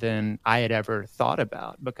significant than I had ever thought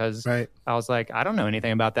about, because I was like, I don't know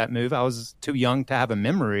anything about that move. I was too young to have a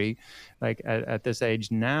memory like at this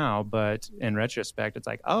age now. But in retrospect, it's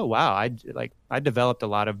like, oh wow, I developed a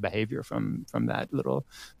lot of behavior from that little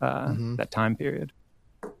that time period.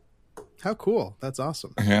 How cool. That's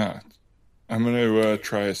awesome. Yeah. I'm going to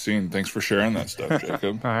try a scene. Thanks for sharing that stuff,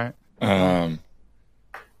 Jacob. All right.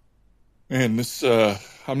 Man, this,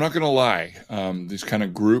 I'm not going to lie. These kind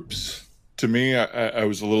of groups, to me, I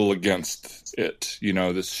was a little against it. You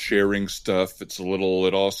know, this sharing stuff, it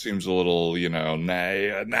all seems a little,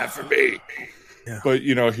 nah, not for me. Yeah. But,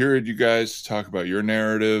 hearing you guys talk about your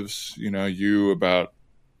narratives, you about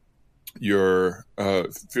your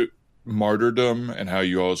martyrdom and how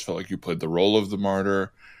you always felt like you played the role of the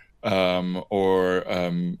martyr,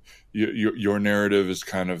 your narrative is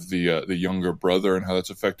kind of the younger brother and how that's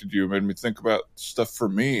affected you. It made me think about stuff for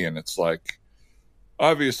me, and it's like,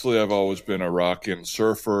 obviously I've always been a rockin'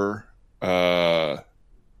 surfer, buff,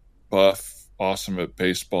 awesome at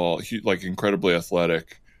baseball, like incredibly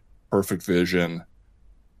athletic, perfect vision.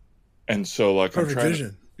 And so like I'm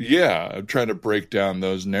trying to break down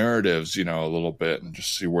those narratives, a little bit, and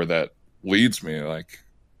just see where that leads me. Like,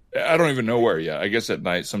 I don't even know where yet. I guess at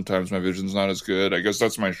night sometimes my vision's not as good. I guess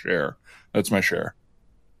that's my share.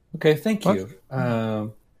 Okay, thank you.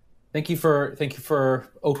 Thank you for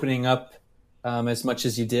opening up as much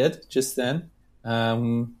as you did just then.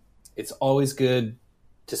 It's always good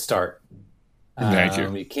to start. Thank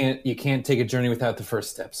you. You can't take a journey without the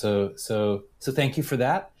first step. So thank you for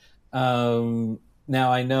that.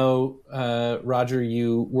 Now I know, Roger,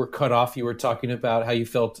 you were cut off. You were talking about how you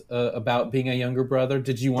felt about being a younger brother.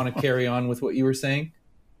 Did you want to carry on with what you were saying?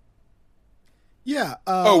 Yeah.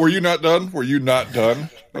 Were you not done?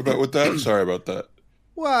 With that? Sorry about that.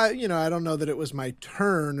 Well, I don't know that it was my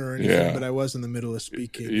turn or anything, but I was in the middle of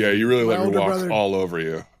speaking. Yeah, you really let me walk all over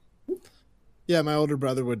you. Yeah, my older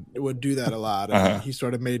brother would do that a lot. And he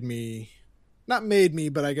sort of not made me,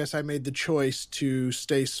 but I guess I made the choice to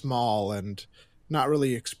stay small and not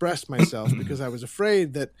really express myself because I was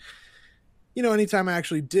afraid that, anytime I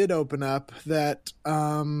actually did open up, that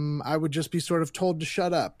I would just be sort of told to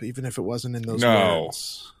shut up, even if it wasn't in those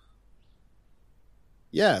words.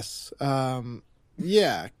 Yes.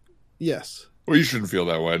 Yeah. Yes. Well, you shouldn't feel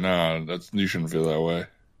that way. No, you shouldn't feel that way.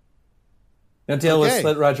 Now, Dale, Okay. let's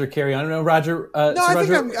let Roger carry on. No, Roger. No, so I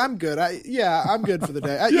Roger, think I'm good. I'm good for the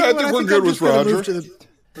day. Yeah, I think we're good I'm just with gonna move Roger. to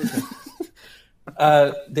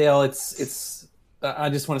the- Dale, it's. I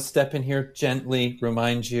just want to step in here gently,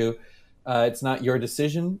 remind you, it's not your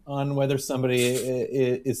decision on whether somebody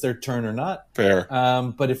is their turn or not. Fair.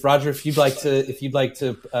 But if Roger, if you'd like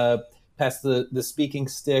to pass the speaking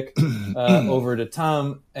stick over to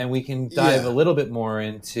Tom, and we can dive Yeah. a little bit more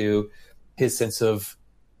into his sense of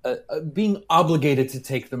being obligated to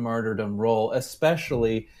take the martyrdom role,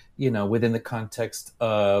 especially within the context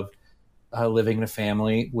of living in a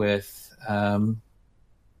family with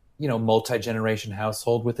multi-generation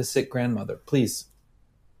household with a sick grandmother. Please.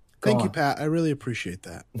 Go Thank you, on. Pat. I really appreciate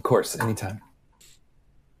that. Of course, anytime.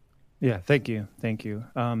 Yeah, thank you.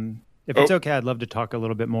 If it's okay, I'd love to talk a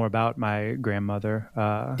little bit more about my grandmother.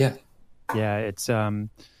 Yeah. Yeah, it's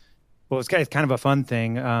it's kind of a fun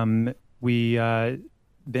thing. We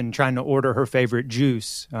been trying to order her favorite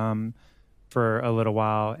juice for a little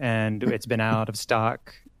while, and it's been out of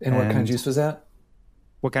stock. And what kind of juice was that?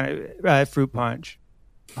 What kind of fruit punch?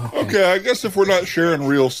 Okay, I guess if we're not sharing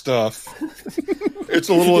real stuff, it's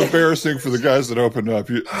a little embarrassing for the guys that opened up.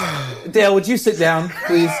 Dale, would you sit down,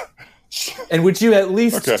 please? And would you at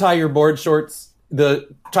least Okay. tie your board shorts,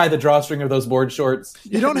 tie the drawstring of those board shorts?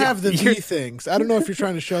 You don't have the V things. I don't know if you're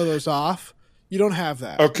trying to show those off. You don't have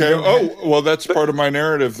that. Okay. Oh, well, that's part of my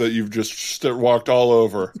narrative that you've just walked all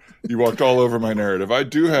over. You walked all over my narrative. I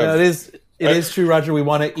do have. No, it is true, Roger. We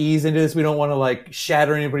want to ease into this. We don't want to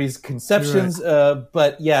shatter anybody's conceptions.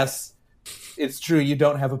 But yes, it's true. You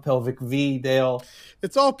don't have a pelvic V, Dale.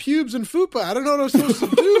 It's all pubes and fupa. I don't know what I'm supposed to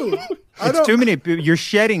do. It's too many. You're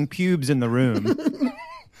shedding pubes in the room.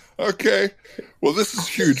 Okay. Well, this is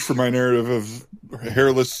huge for my narrative of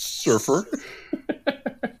hairless surfer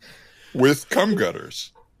with cum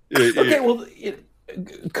gutters. Okay, well,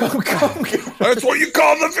 come. That's what you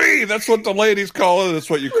call the V. That's what the ladies call it. That's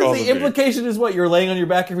what you call the The V. implication is what? You're laying on your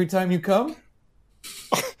back every time you come?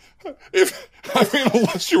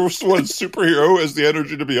 Unless you're one superhero has the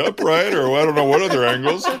energy to be upright, or I don't know what other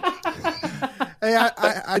angles. Hey,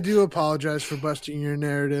 I do apologize for busting your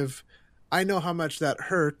narrative. I know how much that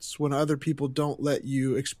hurts when other people don't let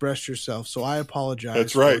you express yourself. So I apologize.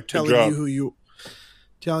 That's right. For Good telling job. you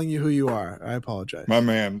who you are. I apologize. My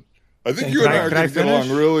man. I think Can you and I are can going I to get along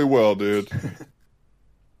finish? really well, dude.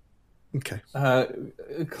 Okay.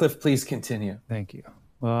 Cliff, please continue. Thank you.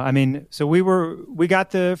 Well, so we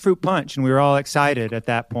got the fruit punch, and we were all excited at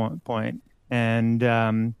that point. And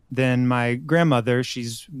then my grandmother,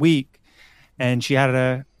 she's weak, and she had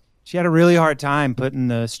a really hard time putting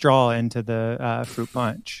the straw into the fruit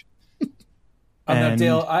punch. Now, And-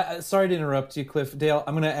 Dale, sorry to interrupt you, Cliff. Dale,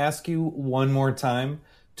 I'm going to ask you one more time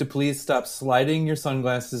to please stop sliding your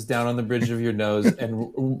sunglasses down on the bridge of your nose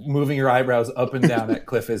and moving your eyebrows up and down at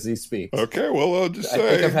Cliff as he speaks. Okay, well, I'll just I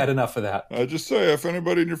think I've say, had enough of that. if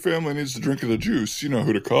anybody in your family needs to drink of the juice, you know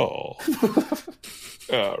who to call.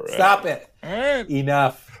 All right. Stop it. All right.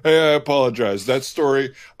 Enough. Hey, I apologize. That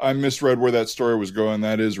story, I misread where that story was going.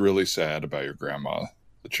 That is really sad about your grandma,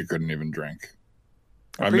 that she couldn't even drink.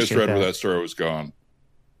 I appreciate misread that. where that story was going.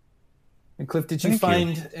 And Cliff, did you Thank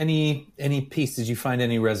find any peace? Did you find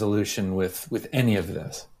any resolution with any of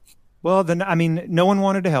this? Well, then, no one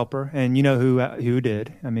wanted to help her, and you know who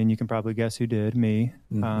did. You can probably guess who did. Me.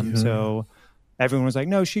 So everyone was like,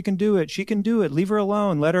 "No, she can do it. She can do it. Leave her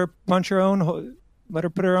alone. Let her punch her own. Let her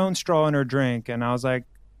put her own straw in her drink." And I was like,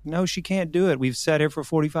 "No, she can't do it. We've sat here for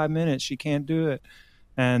 45 minutes. She can't do it."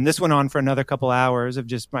 And this went on for another couple hours of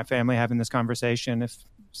just my family having this conversation,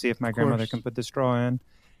 see if my grandmother can put the straw in.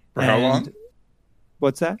 For how long?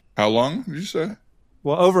 What's that? How long did you say?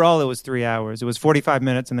 Well, overall, it was 3 hours. It was 45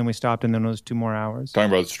 minutes, and then we stopped, and then it was 2 more hours.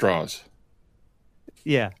 Talking about straws.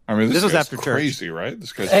 Yeah. This was guy's after church. crazy, right?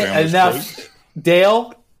 This guy's family's Enough. crazy.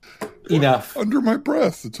 Dale, enough. Under my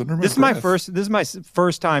breath. It's under my This breath. is my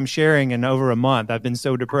first time sharing in over a month. I've been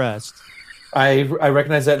so depressed. I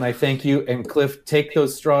recognize that, and I thank you. And Cliff, take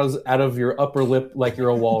those straws out of your upper lip like you're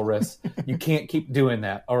a walrus. You can't keep doing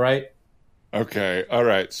that, all right? Okay. All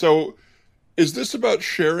right. So is this about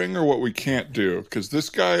sharing or what we can't do? Because this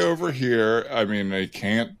guy over here, he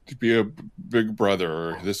can't be a big brother.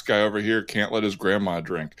 Or this guy over here can't let his grandma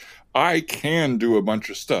drink. I can do a bunch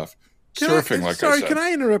of stuff. Surfing, I said. Can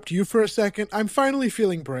I interrupt you for a second? I'm finally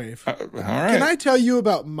feeling brave. All right. Can I tell you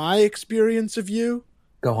about my experience of you?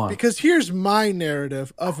 Go on. Because here's my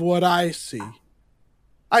narrative of what I see.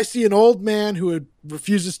 I see an old man who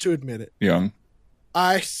refuses to admit it. Young.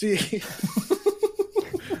 I see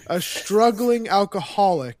a struggling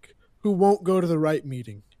alcoholic who won't go to the right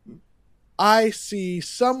meeting. I see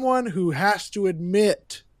someone who has to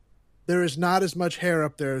admit there is not as much hair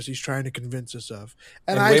up there as he's trying to convince us of.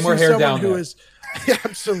 And And I way see more hair someone down who there. is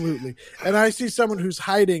absolutely. And I see someone who's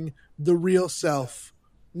hiding the real self,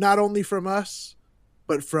 not only from us,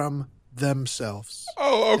 but from themselves.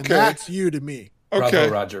 Oh, And okay. that's you to me. Okay. Bravo,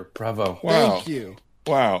 Roger. Bravo. Wow. Thank you.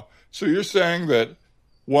 Wow. So you're saying that,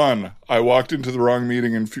 one, I walked into the wrong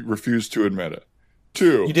meeting and refused to admit it.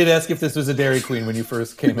 Two, You did ask if this was a Dairy Queen when you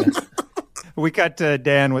first came in. We cut to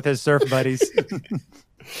Dan with his surf buddies.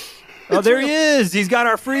 Oh, there he is. He's got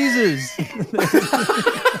our freezes.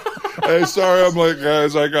 hey, sorry, I'm late,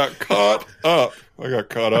 guys. I got caught up.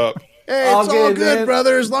 Hey, All it's all good, good, man.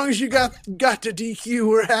 brother. As long as you got to DQ,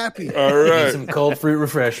 we're happy. All Need right. some cold fruit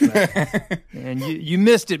refreshment. And you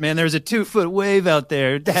missed it, man. There was a 2-foot wave out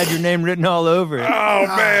there. It had your name written all over it. Oh,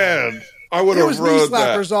 man. I would It have was knee rode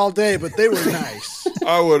slappers that. all day, but they were nice.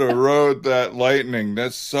 I would have rode that lightning.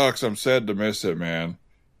 That sucks. I'm sad to miss it, man.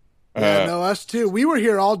 Yeah, no, us too. We were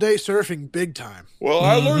here all day surfing big time. Well,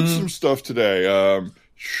 I learned some stuff today.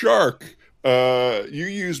 Shark, you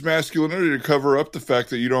use masculinity to cover up the fact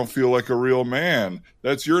that you don't feel like a real man.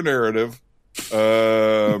 That's your narrative.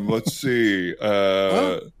 Let's see.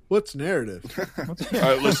 What's narrative?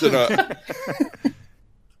 Listen,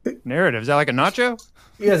 Narrative. Is that like a nacho?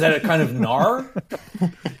 Yeah, is that a kind of gnar?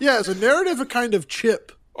 Yeah, is a narrative a kind of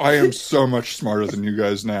chip? I am so much smarter than you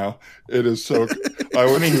guys now. It is so. I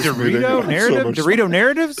I mean, Dorito narrative? Dorito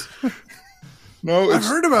narratives? No, I've it's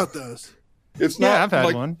heard about those. it's Yeah, not I've had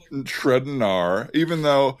like one. shredding gnar. Even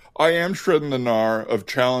though I am shredding the gnar of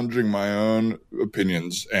challenging my own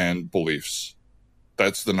opinions and beliefs.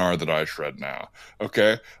 That's the gnar that I shred now.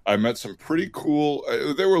 Okay, I met some pretty cool.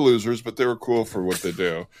 They were losers, but they were cool for what they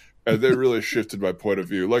do. They really shifted my point of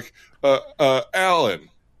view. Like, Alan,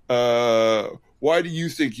 why do you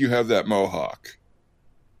think you have that mohawk?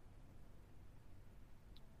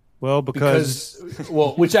 Well, because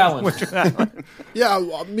Well, which Alan? Yeah,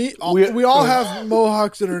 well, We- we all have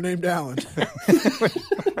mohawks that are named Alan.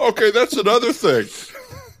 Okay, that's another thing.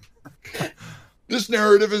 This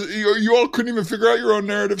narrative is you all couldn't even figure out your own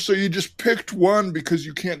narrative, so you just picked one because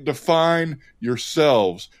you can't define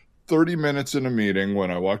yourselves. 30 minutes in a meeting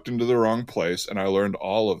when I walked into the wrong place and I learned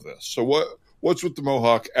all of this. So what's with the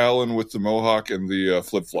mohawk, Alan with the mohawk and the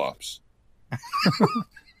flip-flops?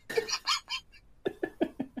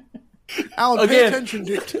 Alan, pay Again. attention,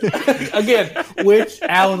 dude. Again, which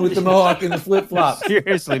Alan with the mohawk and the flip flop?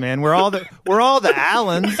 seriously, man, we're all the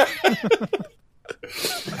Allens.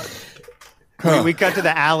 We cut to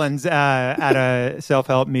the Allens at a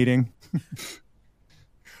self-help meeting.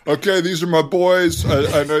 Okay, these are my boys.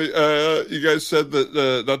 I know you guys said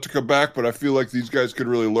that not to come back, but I feel like these guys could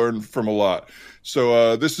really learn from a lot.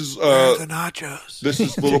 So this is Where are the nachos? this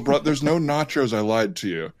is little brother. There's no nachos. I lied to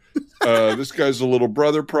you. This guy's a little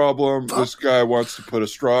brother problem. This guy wants to put a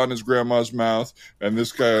straw in his grandma's mouth, and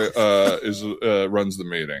this guy runs the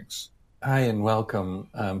meetings. Hi and welcome.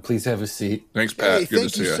 Please have a seat. Thanks, Pat. Hey, Good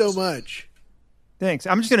thank to you see so much. Thanks.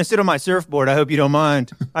 I'm just going to sit on my surfboard. I hope you don't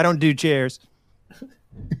mind. I don't do chairs.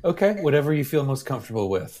 Okay, whatever you feel most comfortable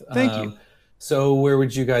with. Thank you. So, where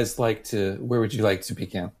would you like to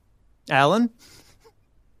begin? Alan?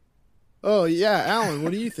 Oh, yeah, Alan,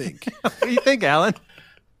 what do you think? What do you think, Alan?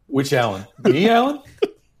 Which Alan? Me, Alan?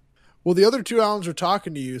 Well, the other two Allens are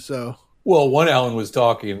talking to you, so Well, one Alan was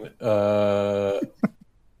talking. I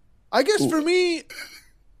guess for me,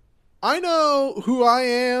 I know who I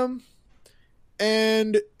am,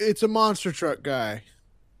 and it's a monster truck guy.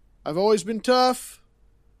 I've always been tough.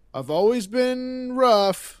 I've always been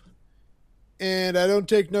rough, and I don't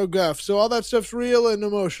take no guff. So all that stuff's real and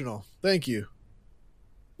emotional. Thank you.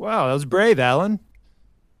 Wow, that was brave, Alan.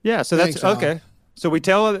 Yeah, so that's Thanks, Alan. okay. So we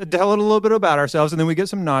tell it a little bit about ourselves, and then we get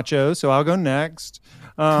some nachos. So I'll go next.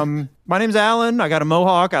 My name's Alan. I got a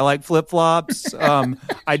mohawk. I like flip-flops.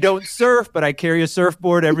 I don't surf, but I carry a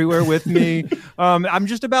surfboard everywhere with me. I'm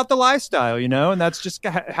just about the lifestyle, and that's just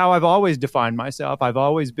how I've always defined myself. I've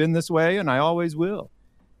always been this way, and I always will.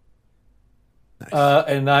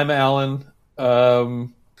 And I'm Alan. I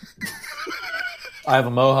have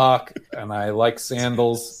a mohawk, and I like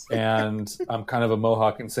sandals, and I'm kind of a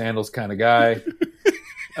mohawk and sandals kind of guy.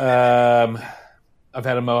 I've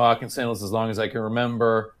had a mohawk and sandals as long as I can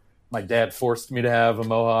remember. My dad forced me to have a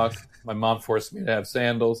mohawk. My mom forced me to have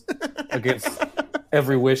sandals against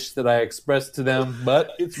every wish that I expressed to them,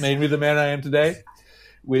 but it's made me the man I am today,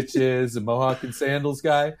 which is a mohawk and sandals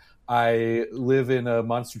guy. I live in a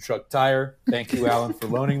monster truck tire. Thank you, Alan, for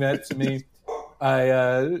loaning that to me.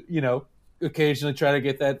 I, occasionally try to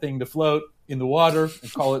get that thing to float in the water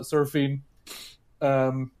and call it surfing.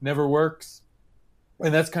 Never works.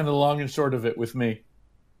 And that's kind of the long and short of it with me.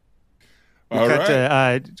 All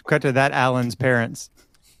right. Cut to that Alan's parents.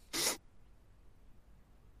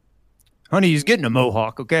 Honey, he's getting a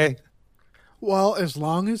mohawk, okay? Well, as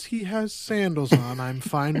long as he has sandals on, I'm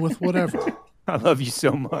fine with whatever. I love you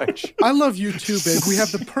so much. I love you too, babe. We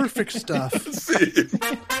have the perfect stuff.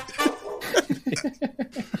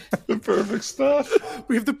 The perfect stuff.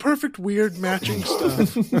 We have the perfect weird matching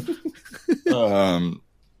stuff.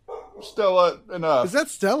 Stella, enough. Is that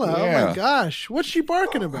Stella? Yeah. Oh my gosh. What's she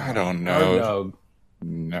barking about? I don't Our know. dog.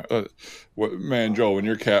 No. Man, Joel, when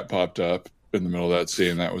your cat popped up in the middle of that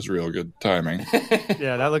scene, that was real good timing.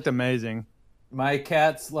 Yeah, that looked amazing. My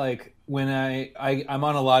cat's like when I'm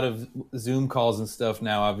on a lot of Zoom calls and stuff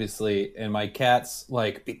now, obviously, and my cats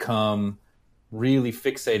like become really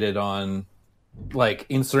fixated on like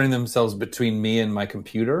inserting themselves between me and my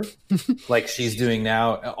computer, like she's doing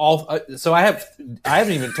now. So I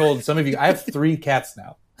haven't even told some of you. I have 3 cats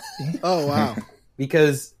now. Oh wow.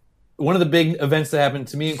 Because one of the big events that happened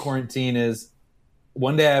to me in quarantine is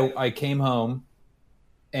one day I came home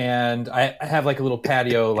and I have like a little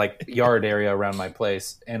patio, like yard area around my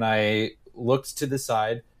place. And I looked to the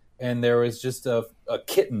side and there was just a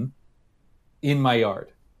kitten in my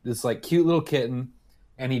yard, this like cute little kitten.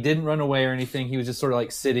 And he didn't run away or anything. He was just sort of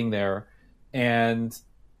like sitting there. And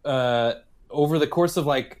over the course of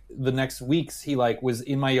like the next weeks, he like was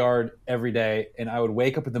in my yard every day. And I would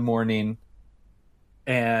wake up in the morning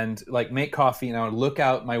and like make coffee. And I would look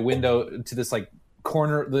out my window to this like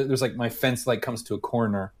corner. There's like my fence like comes to a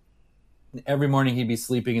corner. And every morning he'd be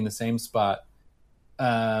sleeping in the same spot.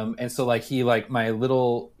 And so like my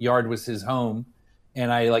little yard was his home. And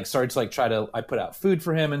I like started to like I put out food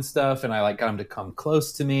for him and stuff. And I like got him to come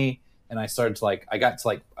close to me. And I started to I got to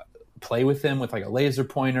like play with him with like a laser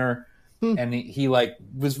pointer. And he like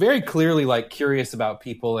was very clearly like curious about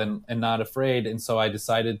people and not afraid. And so I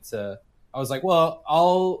decided I was like,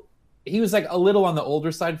 well, he was like a little on the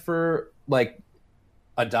older side for like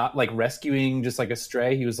rescuing just like a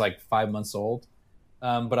stray. He was like 5 months old.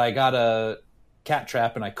 But I got a cat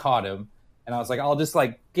trap and I caught him. And I was like, I'll just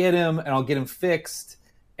like get him and I'll get him fixed.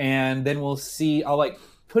 And then we'll see. I'll like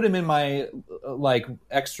put him in my like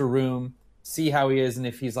extra room, see how he is. And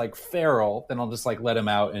if he's like feral, then I'll just like let him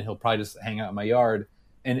out and he'll probably just hang out in my yard.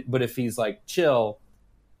 But if he's like chill,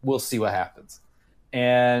 we'll see what happens.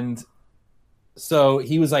 And so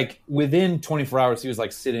he was like, within 24 hours, he was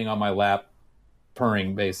like sitting on my lap,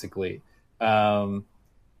 purring basically. And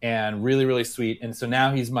really, really sweet. And so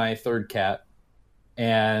now he's my 3rd cat.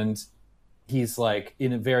 And he's like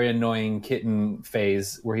in a very annoying kitten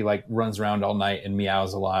phase where he like runs around all night and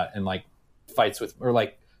meows a lot and like fights with or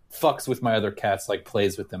like fucks with my other cats, like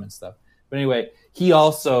plays with them and stuff. But anyway, he's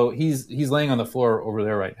laying on the floor over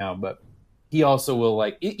there right now, but he also will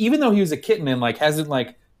like, even though he was a kitten and like hasn't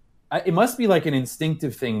like, it must be like an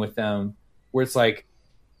instinctive thing with them where it's like,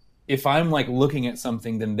 if I'm like looking at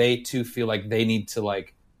something, then they too feel like they need to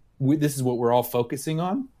like, this is what we're all focusing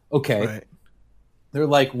on. Okay. Right. They're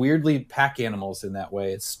like weirdly pack animals in that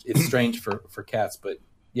way. It's strange for cats, but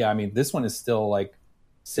yeah, I mean, this one is still like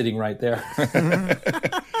sitting right there.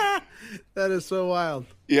 That is so wild.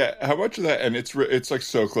 Yeah, how much of that? And it's like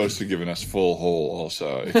so close to giving us full hole.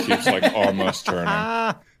 Also, it keeps like almost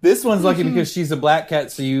turning. This one's lucky because she's a black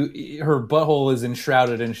cat, so her butthole is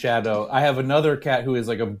enshrouded in shadow. I have another cat who is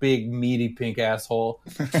like a big meaty pink asshole.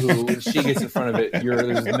 Who she gets in front of it,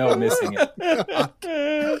 there's no missing it.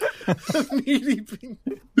 Meaty pink.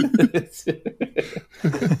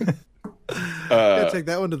 Gotta take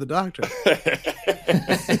that one to the doctor.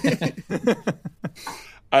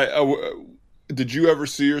 Did you ever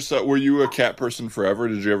see yourself? Were you a cat person forever?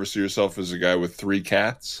 Did you ever see yourself as a guy with 3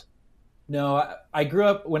 cats? No, I grew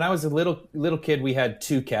up when I was a little kid. We had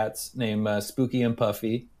 2 cats named Spooky and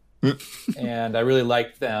Puffy, and I really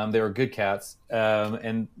liked them. They were good cats,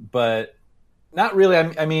 but not really.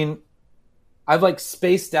 I mean, I've like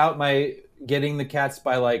spaced out my getting the cats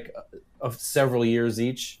by like of several years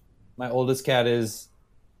each. My oldest cat is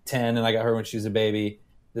 10, and I got her when she was a baby.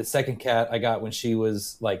 The second cat I got when she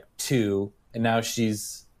was like 2, and now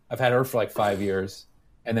I've had her for like 5 years,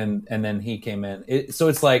 and then he came in. So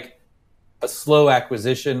it's like a slow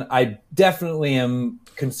acquisition. I definitely am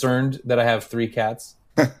concerned that I have 3 cats.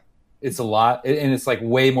 It's a lot, and it's like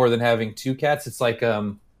way more than having 2 cats. It's like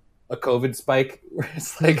a COVID spike where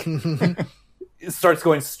it's like it starts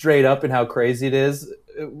going straight up in how crazy it is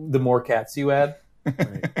the more cats you add.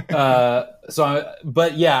 Right.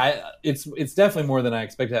 But yeah, it's definitely more than I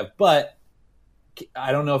expect to have. But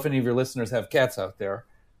I don't know if any of your listeners have cats out there,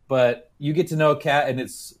 but you get to know a cat, and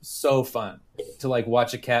it's so fun to like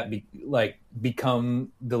watch a cat become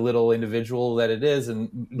the little individual that it is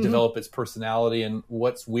and develop its personality. And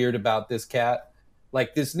what's weird about this cat,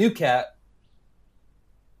 like this new cat,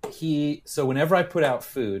 so whenever I put out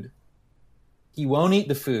food, he won't eat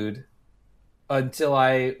the food until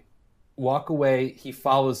I walk away. He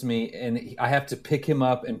follows me, and I have to pick him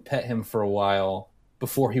up and pet him for a while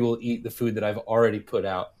before he will eat the food that I've already put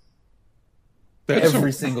out.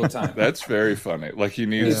 Every single time. That's very funny. Like he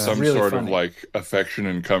needs some really sort funny. of like affection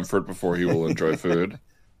and comfort before he will enjoy food.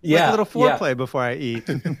 Like a little foreplay before I eat.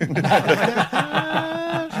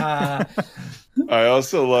 I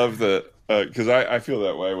also love that because I feel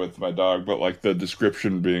that way with my dog, but like the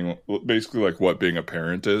description being basically like what being a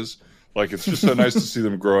parent is. Like it's just so nice to see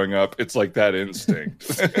them growing up. It's like that instinct,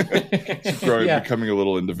 becoming a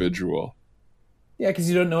little individual. Yeah, because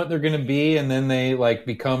you don't know what they're going to be, and then they like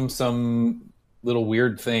become some little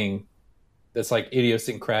weird thing that's like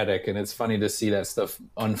idiosyncratic, and it's funny to see that stuff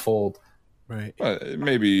unfold. Right.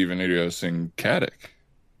 Maybe even idiosyncratic.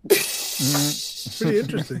 Pretty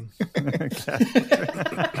interesting.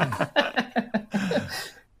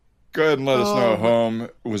 Go ahead and let us know at home.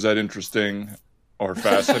 Was that interesting or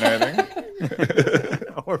fascinating?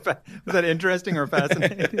 Was that interesting or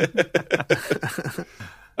fascinating?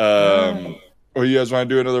 Or you guys want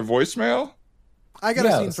to do another voicemail? I got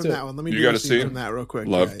a scene from that one. Let me do a scene from that real quick.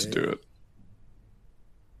 Love to do it.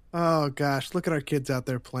 Oh, gosh. Look at our kids out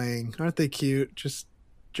there playing. Aren't they cute? Just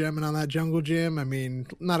jamming on that jungle gym. I mean,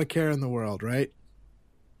 not a care in the world, right?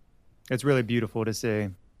 It's really beautiful to see.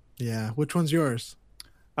 Yeah. Which one's yours?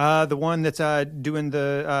 The one that's doing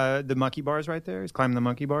the monkey bars right there. He's climbing the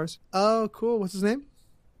monkey bars. Oh, cool. What's his name?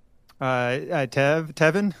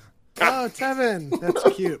 Tevin. Oh, Tevin.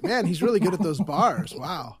 That's cute. Man, he's really good at those bars.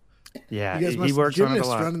 Wow. Yeah, you guys must he works on it a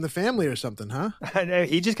lot. Running the family or something, huh?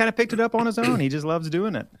 He just kind of picked it up on his own. He just loves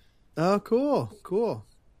doing it. Oh, cool.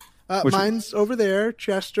 Mine's over there,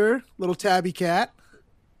 Chester, little tabby cat.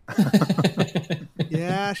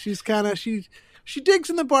 Yeah, she's kind of she digs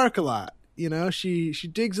in the bark a lot. You know, she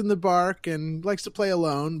digs in the bark and likes to play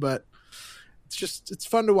alone, but it's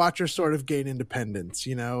fun to watch her sort of gain independence,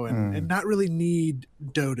 you know, and not really need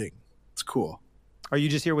doting. It's cool. Are you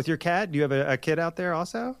just here with your cat? Do you have a kid out there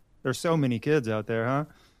also? There's so many kids out there, huh?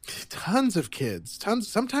 Tons of kids. Tons.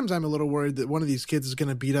 Sometimes I'm a little worried that one of these kids is going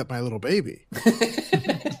to beat up my little baby.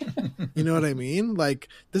 You know what I mean? Like,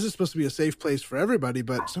 this is supposed to be a safe place for everybody,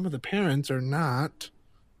 but some of the parents are not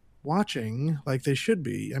watching like they should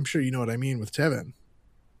be. I'm sure you know what I mean with Tevin.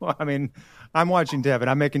 Well, I mean, I'm watching Tevin.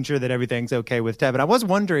 I'm making sure that everything's okay with Tevin. I was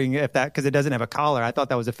wondering if that, because it doesn't have a collar. I thought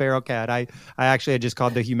that was a feral cat. I actually had just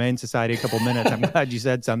called the Humane Society a couple minutes. I'm glad you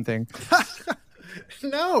said something.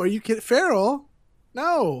 No, are you kidding? Feral?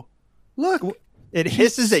 No. Look. It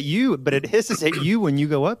hisses at you, but it hisses at you when you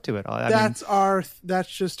go up to it. That's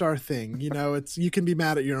just our thing. You know, you can be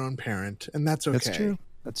mad at your own parent, and that's okay.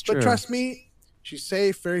 That's true. But trust me, she's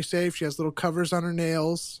safe, very safe. She has little covers on her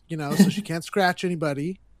nails, you know, so she can't scratch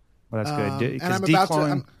anybody. Well, that's good. And I'm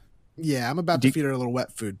about to feed her a little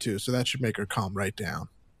wet food too, so that should make her calm right down.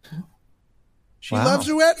 She loves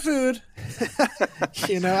her wet food.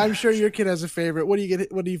 You know, I'm sure your kid has a favorite. What do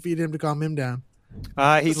you feed him to calm him down?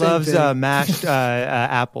 He loves mashed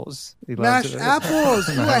apples. Mashed apples.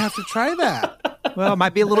 Ooh, I have to try that. Well, it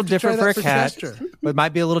might be a little different for a cat. But it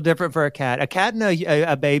might be a little different for a cat. A cat and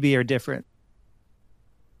a baby are different.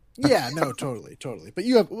 Yeah, no, totally. But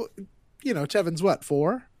you have, you know, Tevin's what,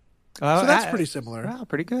 4? So that's pretty similar. Wow,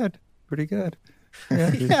 pretty good.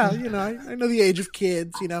 Yeah, you know, I know the age of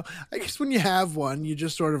kids. You know, I guess when you have one, you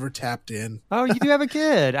just sort of are tapped in. Oh, you do have a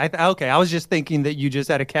kid. Okay, I was just thinking that you just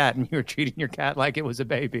had a cat and you were treating your cat like it was a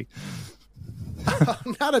baby.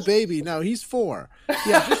 Not a baby. No, he's 4.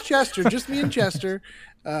 Yeah, just Chester, just me and Chester.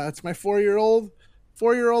 It's my 4-year-old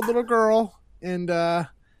little girl, and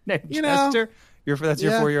you Chester. Know, that's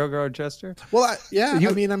your 4-year-old girl, Chester. Well,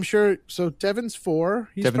 I mean, I'm sure. So Tevin's 4.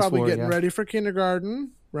 He's probably getting ready for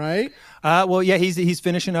kindergarten. Right. Well, yeah, he's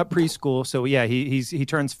finishing up preschool, so yeah, he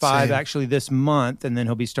turns 5 actually this month, and then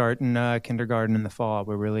he'll be starting kindergarten in the fall.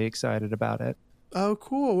 We're really excited about it. Oh,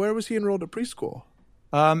 cool. Where was he enrolled at preschool?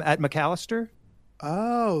 At McAllister.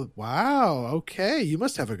 Oh, wow. Okay, you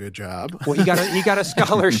must have a good job. Well, he got a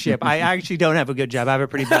scholarship. I actually don't have a good job. I have a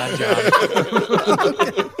pretty bad job.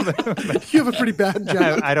 You have a pretty bad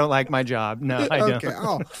job. I don't like my job. No, I don't. Okay.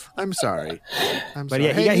 Oh, I'm sorry. But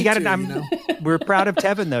yeah, he got it. We're proud of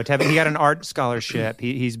Tevin though. Tevin, he got an art scholarship.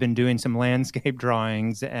 He's been doing some landscape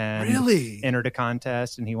drawings and entered a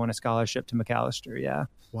contest, and he won a scholarship to McAllister. Yeah.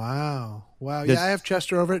 Wow. Yeah, I have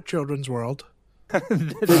Chester over at Children's World.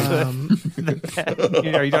 the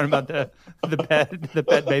pet, are you talking about the pet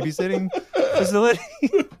babysitting facility?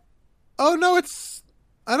 Oh no,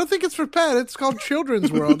 I don't think it's for pet. It's called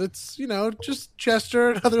Children's World. It's just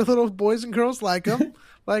Chester and other little boys and girls like her.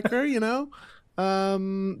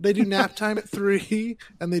 They do nap time at 3,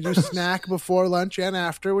 and they do snack before lunch and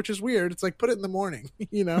after, which is weird. It's like, put it in the morning,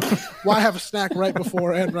 Why have a snack right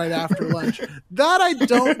before and right after lunch? That I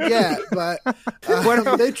don't get, but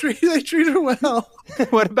they treat her well.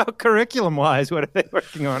 What about curriculum-wise? What are they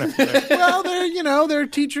working on up there? Well, they're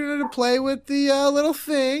teaching her to play with the little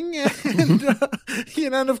thing, and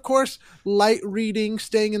and of course, light reading,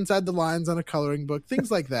 staying inside the lines on a coloring book, things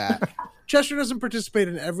like that. Chester doesn't participate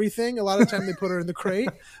in everything. A lot of time they put her in the crate,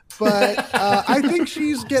 but I think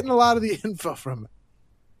she's getting a lot of the info from it.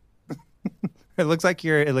 It looks like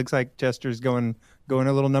Chester's going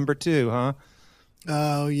a little number 2, huh?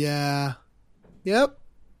 Oh yeah, yep.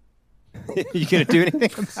 You gonna do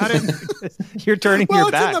anything about it? You're turning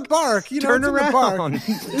your back. Well, it's in the bark. Turn around.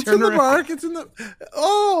 It's in the bark. It's in the.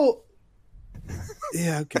 Oh.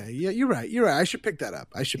 Yeah. Okay. Yeah, you're right. I should pick that up.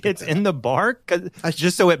 It's in the bark,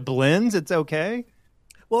 just so it blends. It's okay.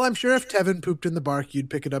 Well, I'm sure if Tevin pooped in the bark, you'd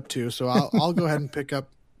pick it up too. So I'll go ahead and pick up.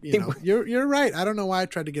 You're right. I don't know why I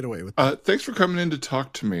tried to get away with that. Thanks for coming in to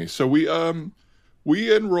talk to me. So we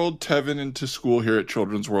enrolled Tevin into school here at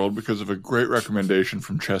Children's World because of a great recommendation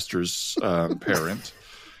from Chester's parent,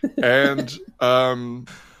 and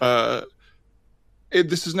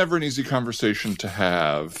this is never an easy conversation to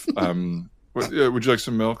have. Would you like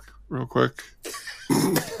some milk, real quick?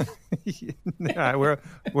 No,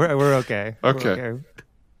 we're okay. Okay.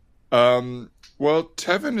 Well,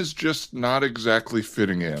 Tevin is just not exactly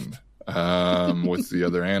fitting in with the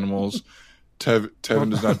other animals.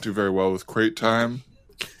 Tevin does not do very well with crate time.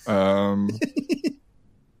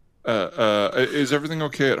 Is everything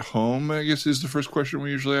okay at home, I guess, is the first question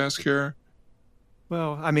we usually ask here.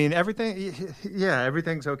 Well, I mean,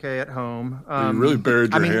 everything's okay at home. You really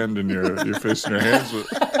buried your hand in your face in your hands.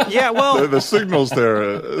 Yeah, well, the signals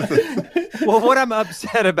there. Well, what I'm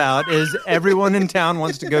upset about is everyone in town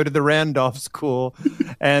wants to go to the Randolph School,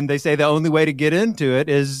 and they say the only way to get into it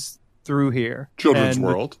is through here. Children's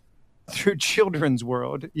World. Through Children's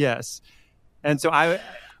World, yes. And so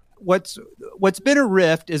what's been a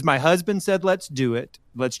rift is my husband said, let's do it.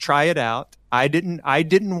 Let's try it out. I didn't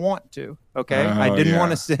want to. Okay. I didn't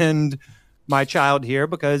want to send my child here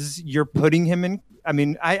because you're putting him in. I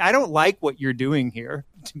mean, I don't like what you're doing here,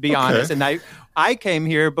 to be honest. And I came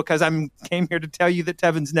here because came here to tell you that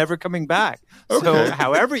Tevin's never coming back. Okay. So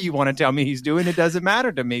however you want to tell me he's doing, it doesn't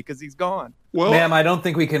matter to me because he's gone. Well, ma'am, I don't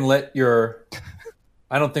think we can let Tevin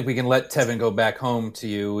go back home to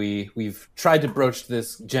you. We've tried to broach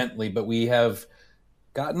this gently, but we have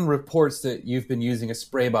gotten reports that you've been using a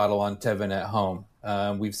spray bottle on Tevin at home.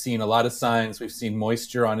 We've seen a lot of signs. We've seen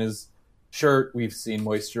moisture on his shirt. We've seen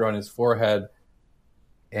moisture on his forehead.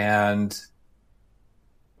 And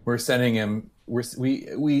we're sending him.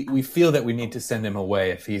 We feel that we need to send him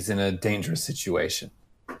away if he's in a dangerous situation.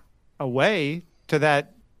 Away to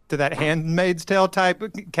that Handmaid's Tale type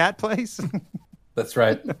cat place? That's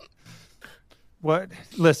right.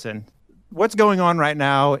 Listen, what's going on right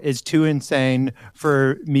now is too insane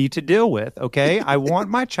for me to deal with, okay? I want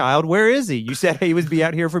my child. Where is he? You said he would be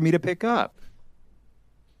out here for me to pick up.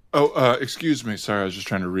 Oh, excuse me. Sorry, I was just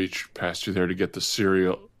trying to reach past you there to get the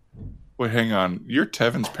cereal. Wait, hang on. You're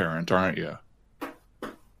Tevin's parent, aren't you?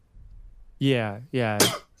 Yeah.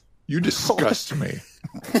 You disgust me.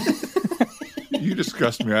 You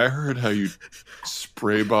disgust me. I heard how you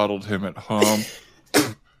spray bottled him at home.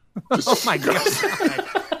 Oh my God.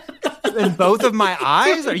 In both of my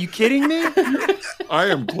eyes? Are you kidding me? I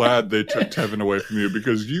am glad they took Tevin away from you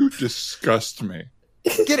because you disgust me.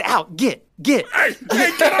 Get out. Get. Hey,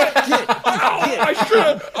 get out. Why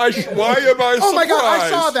am I surprised? Oh my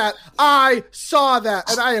God, I saw that.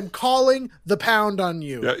 And I am calling the pound on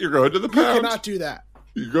you. Yeah, you're going to the pound. You cannot do that.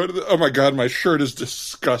 You go to the... Oh my God, my shirt is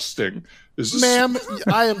disgusting. Ma'am,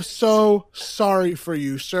 I am so sorry for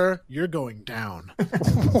you, sir. You're going down.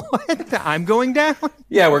 What? I'm going down?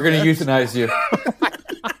 Yeah, we're going to euthanize you.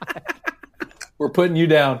 We're putting you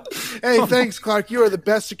down. Hey, thanks, Clark. You are the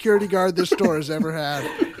best security guard this store has ever had.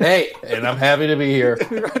 Hey, and I'm happy to be here.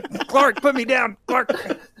 Clark, put me down. Clark.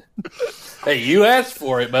 Hey, you asked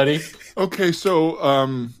for it, buddy. Okay, so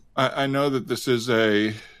I know that this is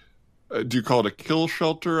a... do you call it a kill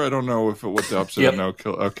shelter? I don't know what the opposite of no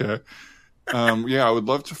kill... Okay. Yeah, I would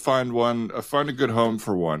love to find a good home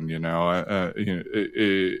for one. I've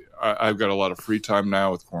got a lot of free time now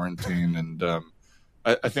with quarantine, and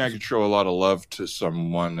I think I could show a lot of love to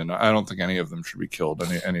someone, and I don't think any of them should be killed.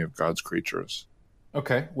 Any of God's creatures.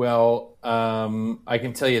 Okay. Well, I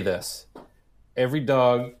can tell you this: every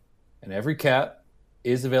dog and every cat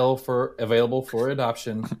is available for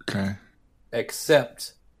adoption, Okay.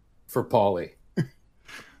 except for Polly.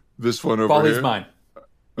 This one over Polly's here. mine.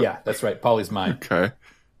 Yeah, that's right. Polly's mine. Okay.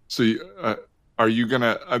 So, are you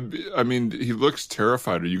gonna? I mean, he looks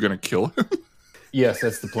terrified. Are you gonna kill him? Yes,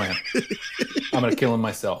 that's the plan. I'm gonna kill him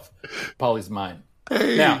myself. Polly's mine.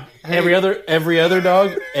 Hey, Now, every other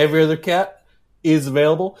dog, every other cat is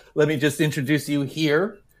available. Let me just introduce you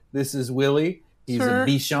here. This is Willie. He's Sir? a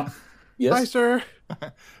Bichon. Yes. Hi, sir.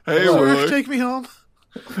 hey, Sir, Willie. take me home.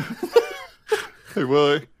 Hey,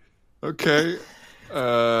 Willie. Okay.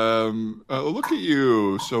 Look at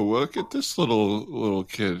you. So look at this little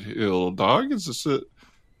kid, little dog. Is this it?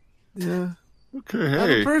 Yeah. Okay. I'm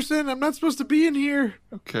Hey. a person. I'm not supposed to be in here.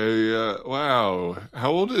 Okay. Wow.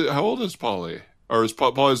 How old is Polly? Or is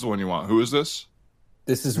Polly's the one you want? Who is this?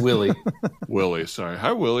 This is Willie. Willie. Sorry.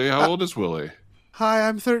 Hi, Willie. How old is Willie? Hi,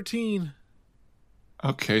 I'm 13.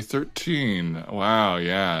 Okay, 13. Wow.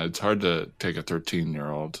 Yeah. It's hard to take a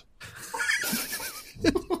 13-year-old.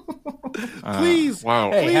 Please.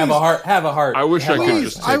 Wow. Hey, Please. have a heart. Have a heart. I wish I Have a could heart.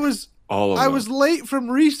 just take I was all of I them. was late from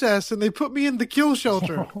recess and they put me in the kill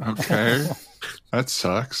shelter. Okay. That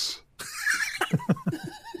sucks.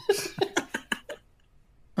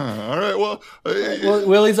 All right. Well, Well,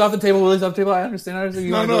 Willie's off the table. Willie's off the table. I understand.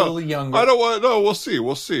 You want to go a little younger. I don't want. No, we'll see.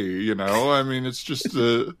 We'll see. You know, I mean, it's just.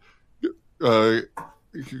 You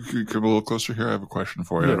come a little closer here. I have a question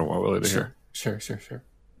for you. Yeah. I don't want Willie to hear. Sure.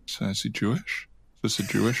 So is he Jewish? Is this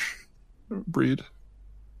a Jewish breed?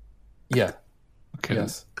 Yeah. Okay.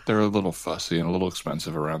 Yes. They're a little fussy and a little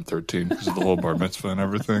expensive around 13 because of the whole bar mitzvah and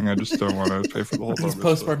everything. I just don't want to pay for the whole bar He's mitzvah.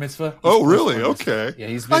 post bar mitzvah. Oh, really? Okay. Yeah,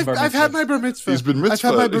 he's been bar I've had my mitzvah. bar mitzvah. He's been I've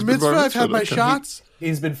had my mitzvah. bar He's been bar mitzvah. I've had my mitzvah. shots.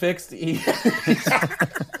 He's been fixed.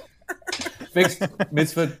 Fixed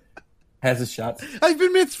mitzvah has his shots. I've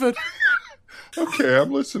been mitzvahed. Okay,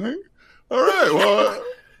 I'm listening. All right. Well,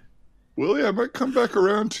 Willie, I might come back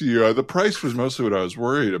around to you. The price was mostly what I was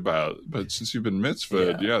worried about, but since you've been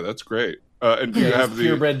mitzvahed, yeah, that's great. And do you Yeah, have it's the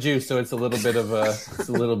purebred juice, so it's a little bit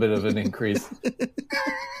of an increase.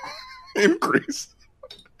 increase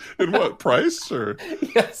in what price? Or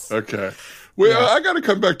Yes. okay. Well, I got to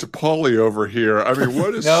come back to Polly over here. I mean,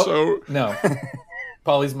 what is so? No.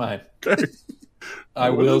 Polly's mine. Okay. I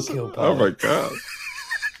What will is it? kill Polly. Oh my god.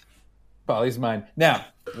 Polly's mine. Now,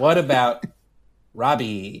 what about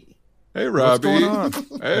Robbie? Hey, Robbie. going on?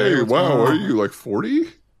 Hey, what's wow. going Are on? you like 40?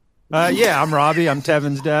 Yeah, I'm Robbie. I'm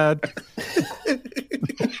Tevin's dad.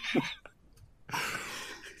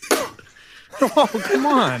 Oh, come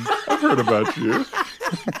on. I've heard about you.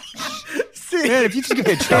 Man, if you just give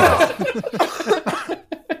me a chance.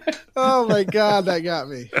 Oh my god, that got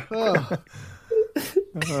me. Oh.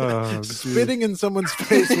 Oh, Spitting in someone's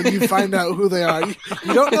face when you find out who they are.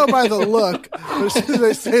 You don't know by the look, but as soon as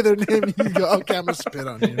they say their name, you go, okay, I'm going to spit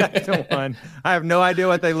on you. that's the one. I have no idea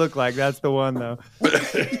what they look like. That's the one, though.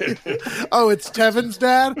 Oh, it's Tevin's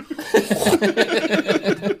dad?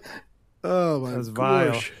 Oh, my That was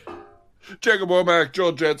vile. gosh. Jacob Womack,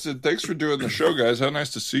 Joel Jensen, thanks for doing the show, guys. How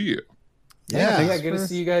nice to see you. Yeah, Yeah. good to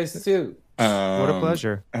see you guys too. What a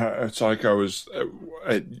pleasure. It's like I was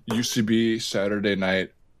at UCB Saturday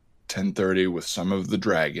night, 10:30 with some of the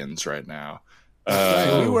Dragons right now.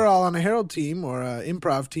 Right, we were all on a Herald team or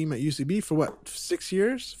improv team at UCB for what, 6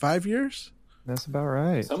 years? 5 years? That's about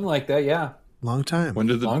right. Something like that, yeah. Long time. When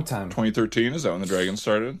did the Long time. 2013? Is that when the Dragons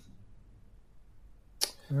started?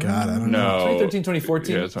 God, I don't know. No, 2013,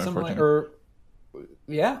 2014, Yeah, something 2014. like,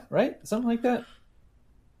 yeah, right? Something like that.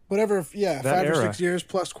 Whatever, yeah, That 5 or era. 6 years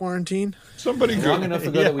plus quarantine. Somebody Long go. enough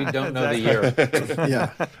ago that we don't know the year.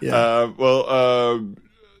 Yeah.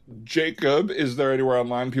 Jacob, is there anywhere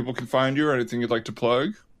online people can find you or anything you'd like to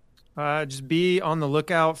plug? Just be on the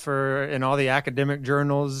lookout for in all the academic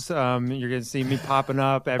journals. You're going to see me popping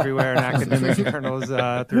up everywhere in academic journals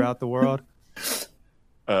throughout the world.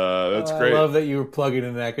 That's great. I love that you were plugging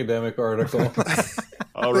an academic article.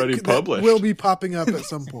 Already That published. will be popping up at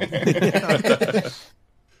some point.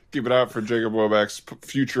 Keep it out for Jacob Womack's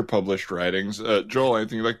future published writings. Joel,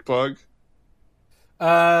 anything you'd like to plug?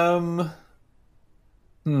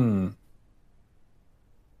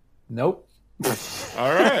 Nope. All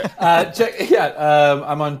right.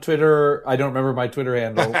 I'm on Twitter. I don't remember my Twitter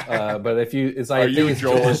handle, but if you, Are you it's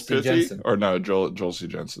Joel C. Spitty? Jensen. Or no, Joel C.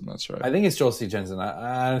 Jensen. That's right. I think it's Joel C. Jensen.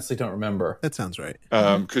 I honestly don't remember. That sounds right.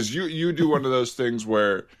 Because you do one of those things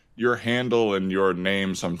where your handle and your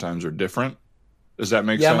name sometimes are different. Does that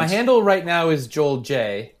make Yeah, sense? my handle right now is Joel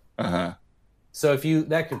J. Uh-huh. So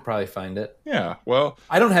that could probably find it. Yeah. Well,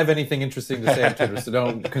 I don't have anything interesting to say on Twitter, so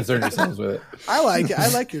don't concern yourselves with it. I like it. I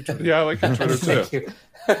like your Twitter. yeah, I like your Twitter too. Thank you.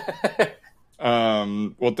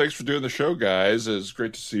 Well, thanks for doing the show, guys. It's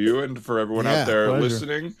great to see you, and for everyone out there pleasure.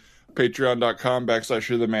 listening,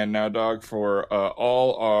 patreon.com/You're the Man Now Dog for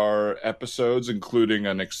all our episodes, including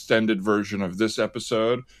an extended version of this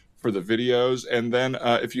episode for the videos. And then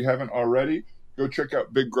if you haven't already, go check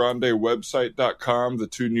out BigGrandeWebsite.com. The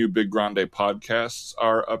 2 new Big Grande podcasts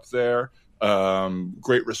are up there.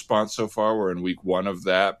 Great response so far. We're in week 1 of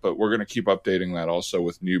that, but we're going to keep updating that also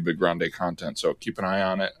with new Big Grande content. So keep an eye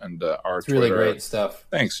on it. And our Twitter. Really great stuff.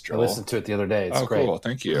 Thanks, I Joel. listened to it the other day. It's great. Cool.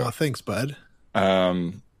 Thank you. Oh, thanks, bud.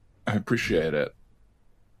 I appreciate it.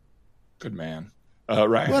 Good man.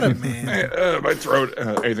 Ryan. What a man. My throat.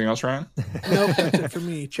 Anything else, Ryan? Nope, that's it for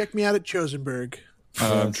me. Check me out at Chosenberg.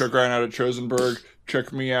 Check Ryan out at Chosenberg.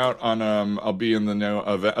 Check me out on I'll be in the new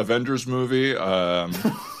Avengers movie. And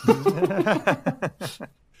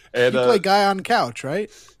You play Guy on Couch, right?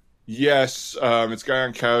 yes, it's Guy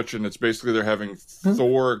on Couch, and it's basically they're having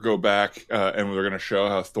Thor go back, and they're going to show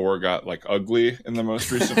how Thor got like ugly in the most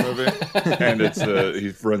recent movie. And it's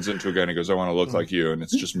he runs into a guy and he goes, "I want to look like you," and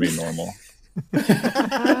it's just me normal.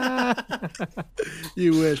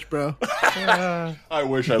 You wish, bro. I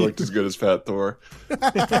wish I looked as good as Fat Thor.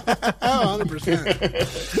 Oh,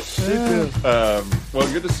 100%.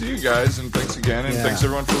 Well, good to see you guys, and thanks again, and Yeah. thanks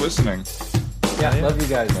everyone for listening. Yeah, love you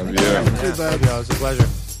guys. Love you. Too Yeah, bad. it was a pleasure.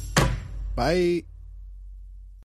 Bye.